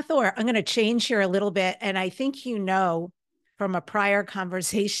 Hathor, I'm going to change here a little bit. And I think you know from a prior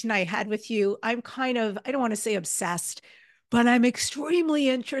conversation I had with you, I'm kind of, I don't want to say obsessed, but I'm extremely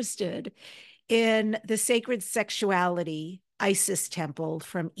interested in the sacred sexuality Isis temple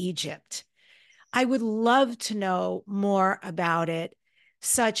from Egypt. I would love to know more about it,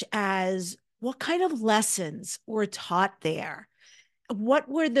 such as what kind of lessons were taught there? What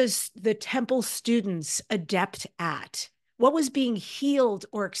were the temple students adept at? What was being healed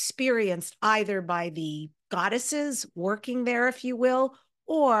or experienced either by the goddesses working there, if you will,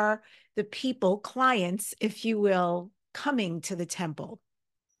 or the people, clients, if you will, coming to the temple?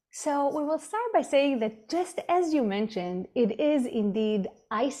 So we will start by saying that just as you mentioned, it is indeed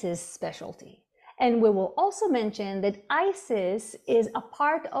Isis' specialty. And we will also mention that Isis is a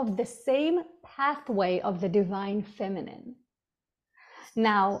part of the same pathway of the divine feminine.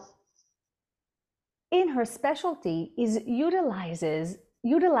 Now, in her specialty is utilizing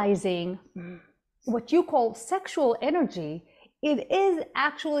what you call sexual energy. It is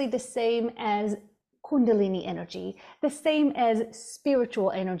actually the same as Kundalini energy, the same as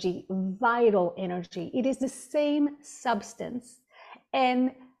spiritual energy, vital energy. It is the same substance.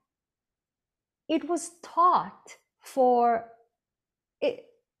 And it was taught for it.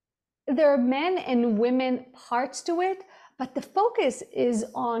 There are men and women parts to it, but the focus is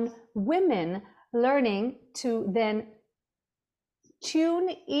on women learning to then tune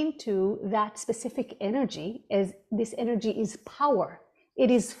into that specific energy, as this energy is power,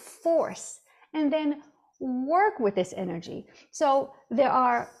 it is force, and then work with this energy. So there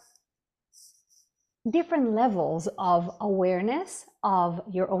are different levels of awareness of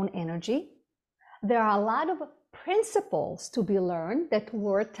your own energy. There are a lot of principles to be learned that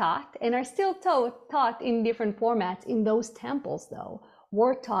were taught and are still taught in different formats in those temples, though,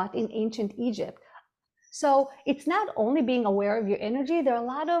 were taught in ancient Egypt. So it's not only being aware of your energy, there are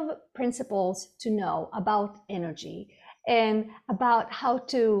a lot of principles to know about energy and about how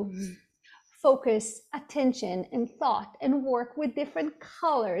to focus attention and thought and work with different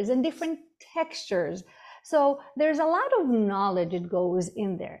colors and different textures. So there's a lot of knowledge that goes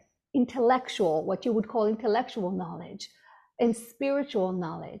in there. Intellectual, what you would call intellectual knowledge, and spiritual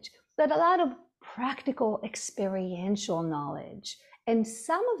knowledge, but a lot of practical experiential knowledge. And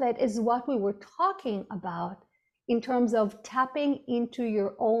some of it is what we were talking about in terms of tapping into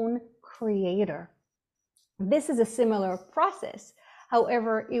your own creator. This is a similar process.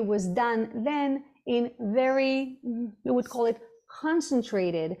 However, it was done then in very, we would call it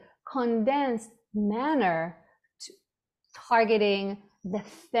concentrated, condensed manner, targeting the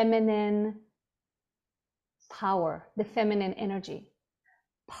feminine power, the feminine energy.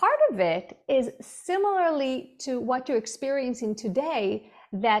 Part of it is similarly to what you're experiencing today,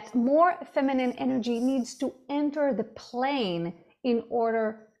 that more feminine energy needs to enter the plane in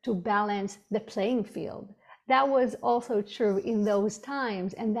order to balance the playing field. That was also true in those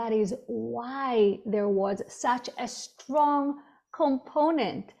times, and that is why there was such a strong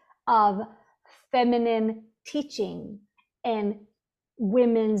component of feminine teaching and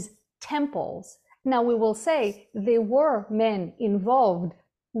women's temples. Now, we will say there were men involved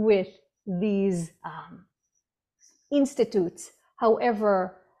with these institutes.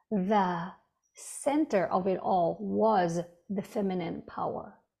 However, the center of it all was the feminine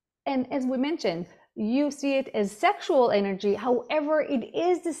power. And as we mentioned, you see it as sexual energy. However, it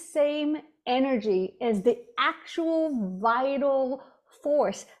is the same energy as the actual vital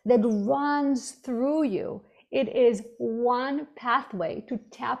force that runs through you. It is one pathway to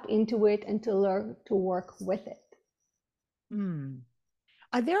tap into it and to learn to work with it. Hmm.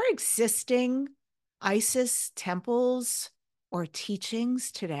 Are there existing Isis temples or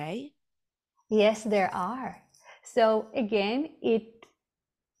teachings today? Yes, there are. So again, it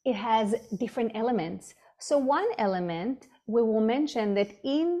has different elements. So one element we will mention that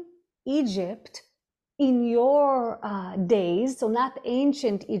in Egypt, in your days, so not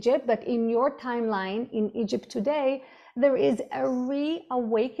ancient Egypt, but in your timeline in Egypt today, there is a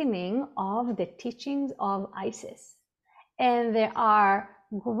reawakening of the teachings of Isis. And there are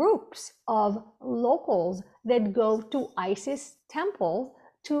groups of locals that go to Isis temples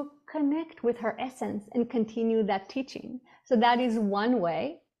to connect with her essence and continue that teaching. So that is one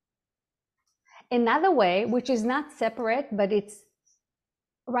way. Another way, which is not separate, but it's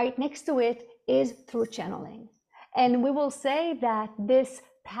right next to it, is through channeling. And we will say that this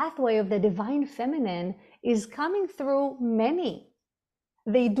pathway of the divine feminine is coming through many.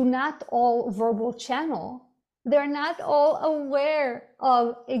 They do not all verbal channel. They're not all aware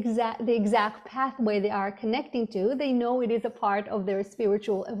of the exact pathway they are connecting to. They know it is a part of their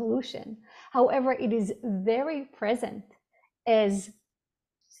spiritual evolution. However, it is very present as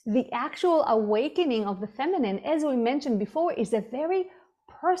the actual awakening of the feminine, as we mentioned before, is a very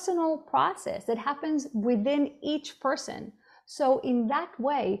personal process that happens within each person. So in that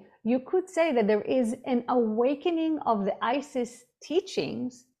way, you could say that there is an awakening of the Isis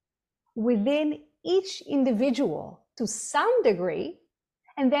teachings within each individual to some degree,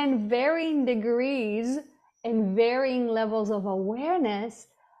 and then varying degrees and varying levels of awareness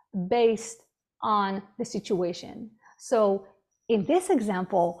based on the situation. So in this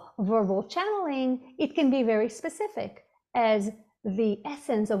example, verbal channeling, it can be very specific, as the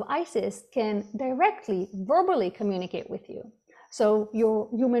essence of Isis can directly verbally communicate with you. So your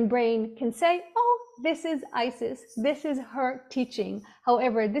human brain can say, oh, this is Isis, this is her teaching.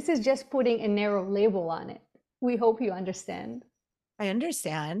 However, this is just putting a narrow label on it. We hope you understand. I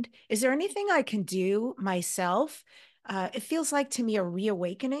understand. Is there anything I can do myself? It feels like to me a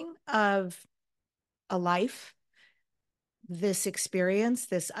reawakening of a life, this experience,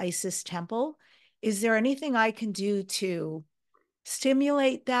 this Isis temple. Is there anything I can do to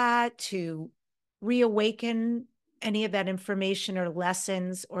stimulate that, to reawaken any of that information or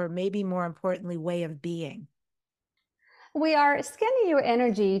lessons, or maybe more importantly, way of being? We are scanning your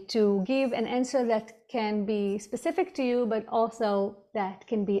energy to give an answer that can be specific to you, but also that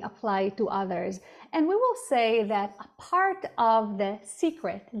can be applied to others. And we will say that a part of the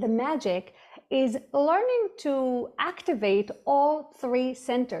secret, the magic, is learning to activate all three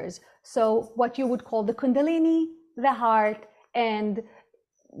centers. So what you would call the Kundalini, the heart, and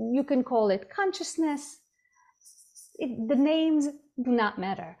you can call it consciousness. The names do not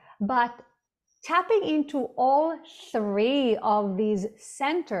matter, but tapping into all three of these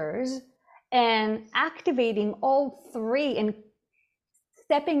centers and activating all three and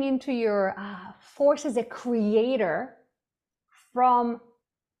stepping into your force as a creator from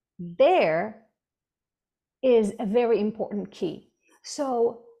there is a very important key.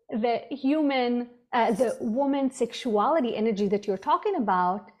 So the the woman sexuality energy that you're talking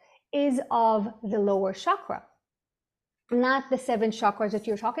about is of the lower chakra, not the 7 chakras that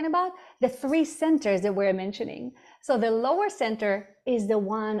you're talking about, the 3 centers that we're mentioning. So the lower center is the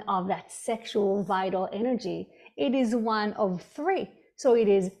one of that sexual vital energy. It is one of 3. So it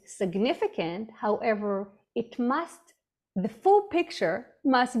is significant. However, the full picture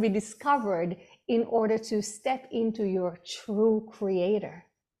must be discovered in order to step into your true creator.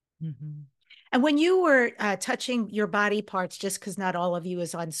 Mm-hmm. And when you were touching your body parts, just because not all of you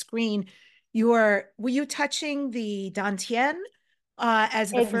is on screen, were you touching the dantian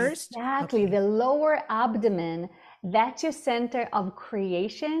as the first? Exactly. Okay. The lower abdomen, that's your center of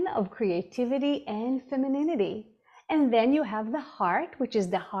creation, of creativity and femininity. And then you have the heart, which is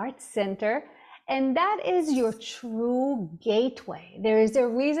the heart center. And that is your true gateway. There is a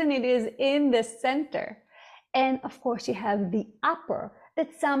reason it is in the center. And of course, you have the upper, that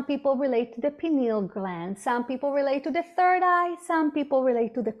some people relate to the pineal gland, some people relate to the third eye, some people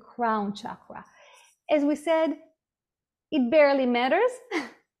relate to the crown chakra. As we said, it barely matters.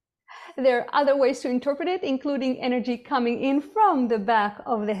 There are other ways to interpret it, including energy coming in from the back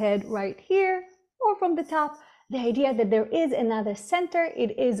of the head right here, or from the top. The idea that there is another center,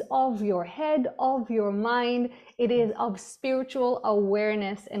 it is of your head, of your mind, it is of spiritual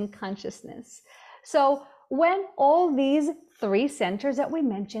awareness and consciousness. So when all these 3 centers that we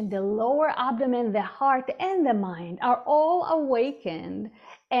mentioned, the lower abdomen, the heart, and the mind, are all awakened,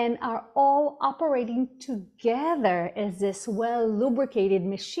 and are all operating together as this well lubricated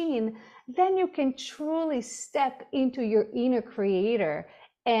machine, then you can truly step into your inner creator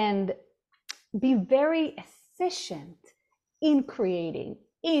and be very efficient in creating,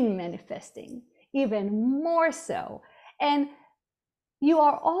 in manifesting, even more so. And you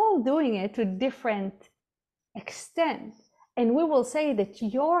are all doing it to different extent. And we will say that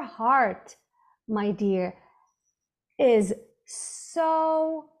your heart, my dear, is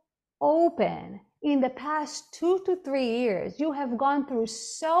so open. In the past 2 to 3 years, you have gone through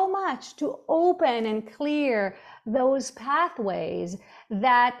so much to open and clear those pathways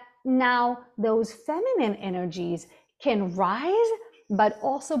that now those feminine energies can rise, but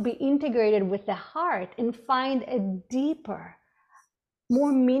also be integrated with the heart and find a deeper,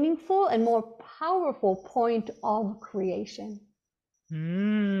 more meaningful and more powerful point of creation.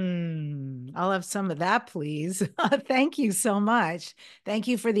 I'll have some of that, please. Thank you so much. Thank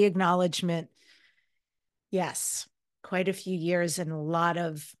you for the acknowledgement. Yes, quite a few years and a lot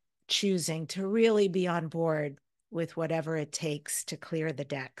of choosing to really be on board with whatever it takes to clear the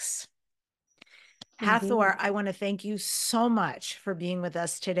decks. Hathor, Indeed. I want to thank you so much for being with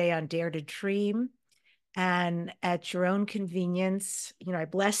us today on Dare to Dream. And at your own convenience, I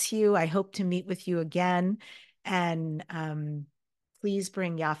bless you. I hope to meet with you again. And please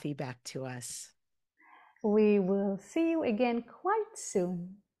bring Yafi back to us. We will see you again quite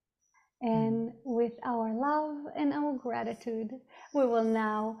soon. And with our love and our gratitude, we will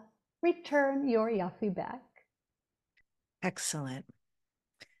now return your Yafi back. Excellent.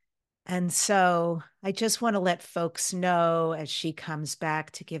 And so I just want to let folks know as she comes back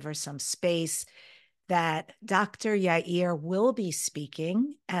to give her some space that Dr. Yair will be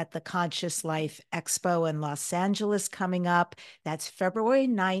speaking at the Conscious Life Expo in Los Angeles coming up. That's February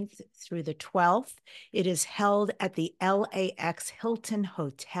 9th through the 12th. It is held at the LAX Hilton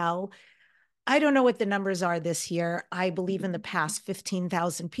Hotel. I don't know what the numbers are this year. I believe in the past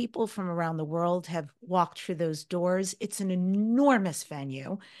 15,000 people from around the world have walked through those doors. It's an enormous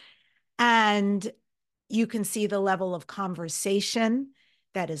venue. And you can see the level of conversation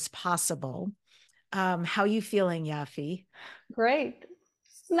that is possible. How are you feeling, Yafi? Great.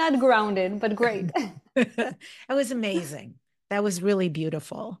 Not grounded, but great. That was amazing. That was really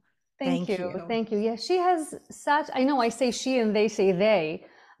beautiful. Thank Thank you. you. Thank you. Yeah, she has such, I know I say she and they say they,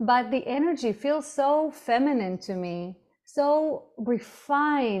 but the energy feels so feminine to me, so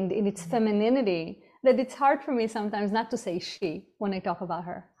refined in its femininity that it's hard for me sometimes not to say she when I talk about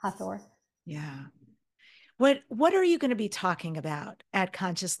her, Hathor. Yeah. What are you going to be talking about at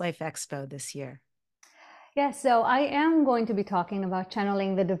Conscious Life Expo this year? Yeah, so I am going to be talking about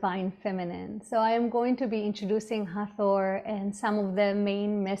channeling the divine feminine. So I am going to be introducing Hathor and some of the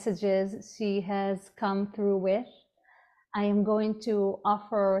main messages she has come through with. I am going to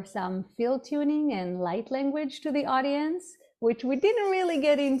offer some field tuning and light language to the audience, which we didn't really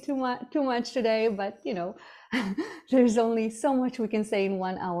get into too much today, but there's only so much we can say in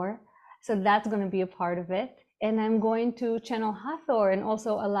 1 hour. So that's going to be a part of it. And I'm going to channel Hathor and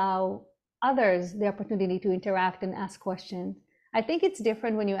also allow others the opportunity to interact and ask questions. I think it's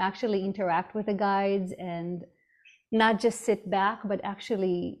different when you actually interact with the guides and not just sit back, but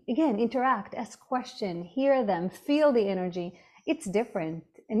actually, again, interact, ask questions, hear them, feel the energy. It's different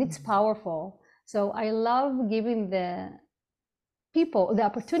and it's powerful. So I love giving the people, the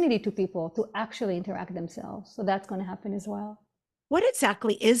opportunity to people to actually interact themselves. So that's going to happen as well. What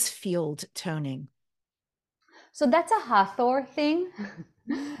exactly is field toning? So that's a Hathor thing.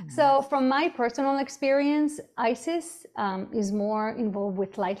 So from my personal experience, Isis is more involved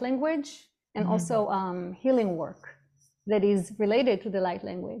with light language and also healing work that is related to the light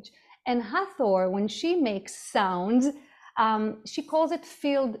language. And Hathor, when she makes sounds, she calls it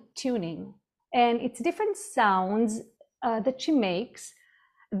field tuning. And it's different sounds that she makes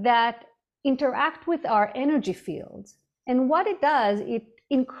that interact with our energy fields. And what it does, it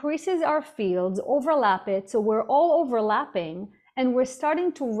increases our fields, overlap it, so we're all overlapping, and we're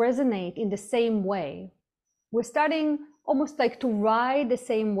starting to resonate in the same way. We're starting almost like to ride the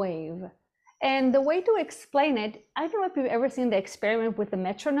same wave. And the way to explain it, I don't know if you've ever seen the experiment with the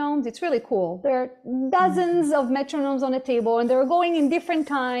metronomes. It's really cool. There are dozens of metronomes on a table, and they're going in different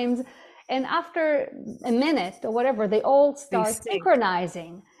times. And after a minute or whatever, they all start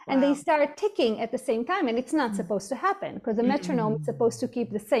synchronizing. And they start ticking at the same time. And it's not supposed to happen because the metronome is supposed to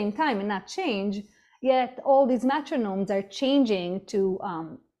keep the same time and not change. Yet all these metronomes are changing to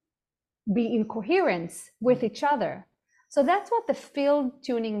be in coherence with each other. So that's what the field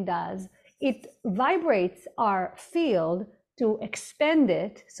tuning does. It vibrates our field to expand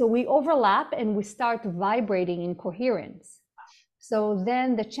it so we overlap and we start vibrating in coherence. So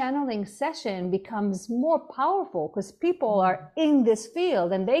then the channeling session becomes more powerful because people are in this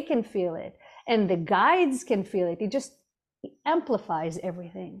field and they can feel it, and the guides can feel it. It just amplifies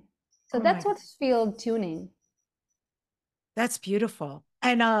everything. So Oh my that's God. what's field tuning. That's beautiful.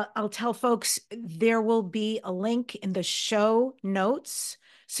 And I'll tell folks there will be a link in the show notes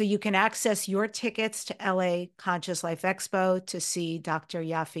so you can access your tickets to LA Conscious Life Expo to see Dr.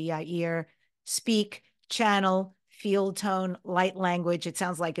 Yafi Yair speak, channel, field tone, light language. It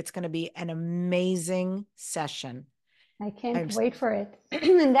sounds like it's going to be an amazing session. I can't I'm wait for it.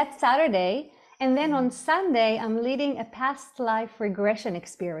 And that's Saturday. And then on Sunday, I'm leading a past life regression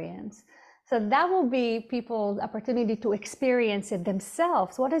experience. So that will be people's opportunity to experience it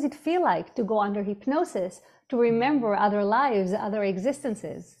themselves. What does it feel like to go under hypnosis, to remember other lives, other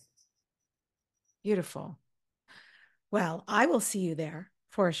existences? beautiful. Well, I will see you there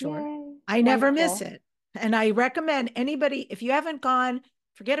for sure. Yay. I never miss Wonderful. it. And I recommend anybody, if you haven't gone,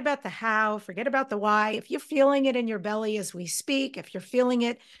 forget about the how, forget about the why. If you're feeling it in your belly as we speak, if you're feeling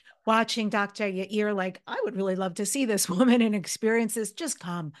it watching Dr. Yair, like, I would really love to see this woman and experience this, just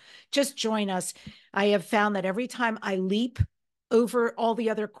come, just join us. I have found that every time I leap over all the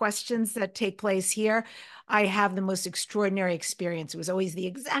other questions that take place here, I have the most extraordinary experience. It was always the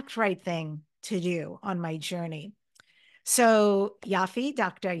exact right thing to do on my journey. So, Yafi,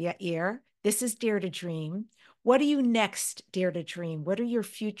 Dr. Yair, this is Dare to Dream. What do you next dare to dream? What are your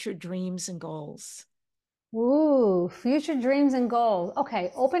future dreams and goals? Ooh, future dreams and goals.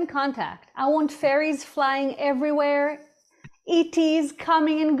 Okay, open contact. I want fairies flying everywhere, ETs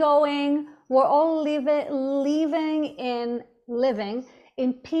coming and going. We're all living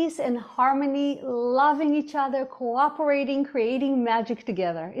in peace and harmony, loving each other, cooperating, creating magic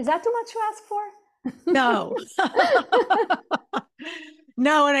together. Is that too much to ask for? No.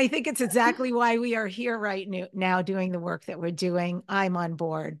 No, and I think it's exactly why we are here right now doing the work that we're doing. I'm on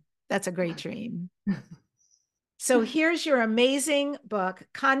board. That's a great dream. So here's your amazing book,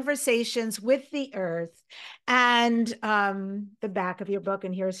 Conversations with the Earth, and the back of your book.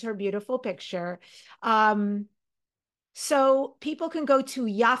 And here's her beautiful picture. So people can go to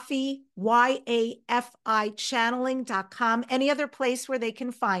YAFI, YAFI channeling.com. Any other place where they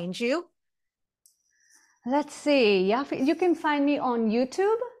can find you? Let's see. Yafi, you can find me on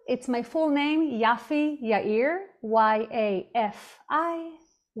YouTube. It's my full name, Yafi Yair, YAFI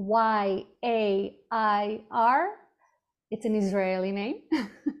YAIR. It's an Israeli name.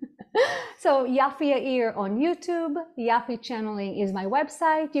 So Yafi Yair on YouTube. Yafi Channeling is my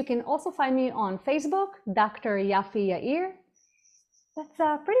website. You can also find me on Facebook, Dr. Yafi Yair. That's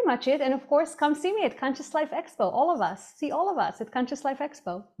pretty much it. And of course, come see me at Conscious Life Expo. All of us. See all of us at Conscious Life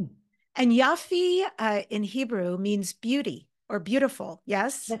Expo. And Yafi in Hebrew means beauty or beautiful.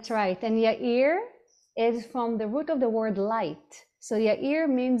 Yes. That's right. And Yair is from the root of the word light. So Yair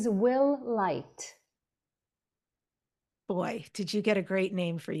means will light. Boy, did you get a great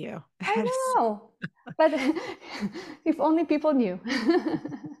name for you. I That is know. But if only people knew.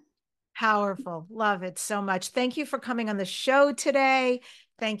 powerful. Love it so much. Thank you for coming on the show today.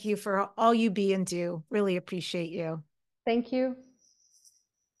 Thank you for all you be and do. Really appreciate you. Thank you.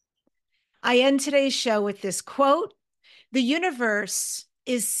 I end today's show with this quote. The universe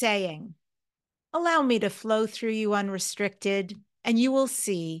is saying, allow me to flow through you unrestricted, and you will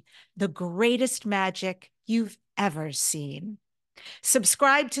see the greatest magic you've ever seen.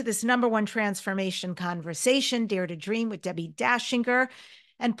 Subscribe to this #1 transformation conversation, Dare to Dream with Debbie Dashinger.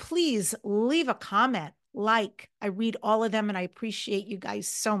 And please leave a comment, like. I read all of them and I appreciate you guys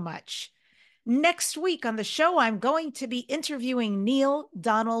so much. Next week on the show, I'm going to be interviewing Neil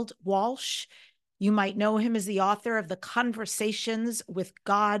Donald Walsh. You might know him as the author of the Conversations with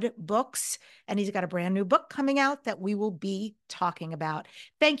God books, and he's got a brand new book coming out that we will be talking about.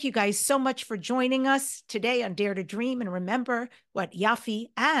 Thank you guys so much for joining us today on Dare to Dream. And remember what Yafi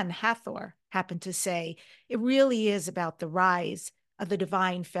and Hathor happened to say. It really is about the rise of the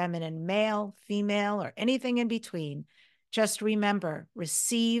divine feminine, male, female, or anything in between. Just remember,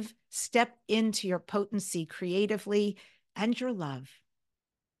 receive, step into your potency creatively and your love.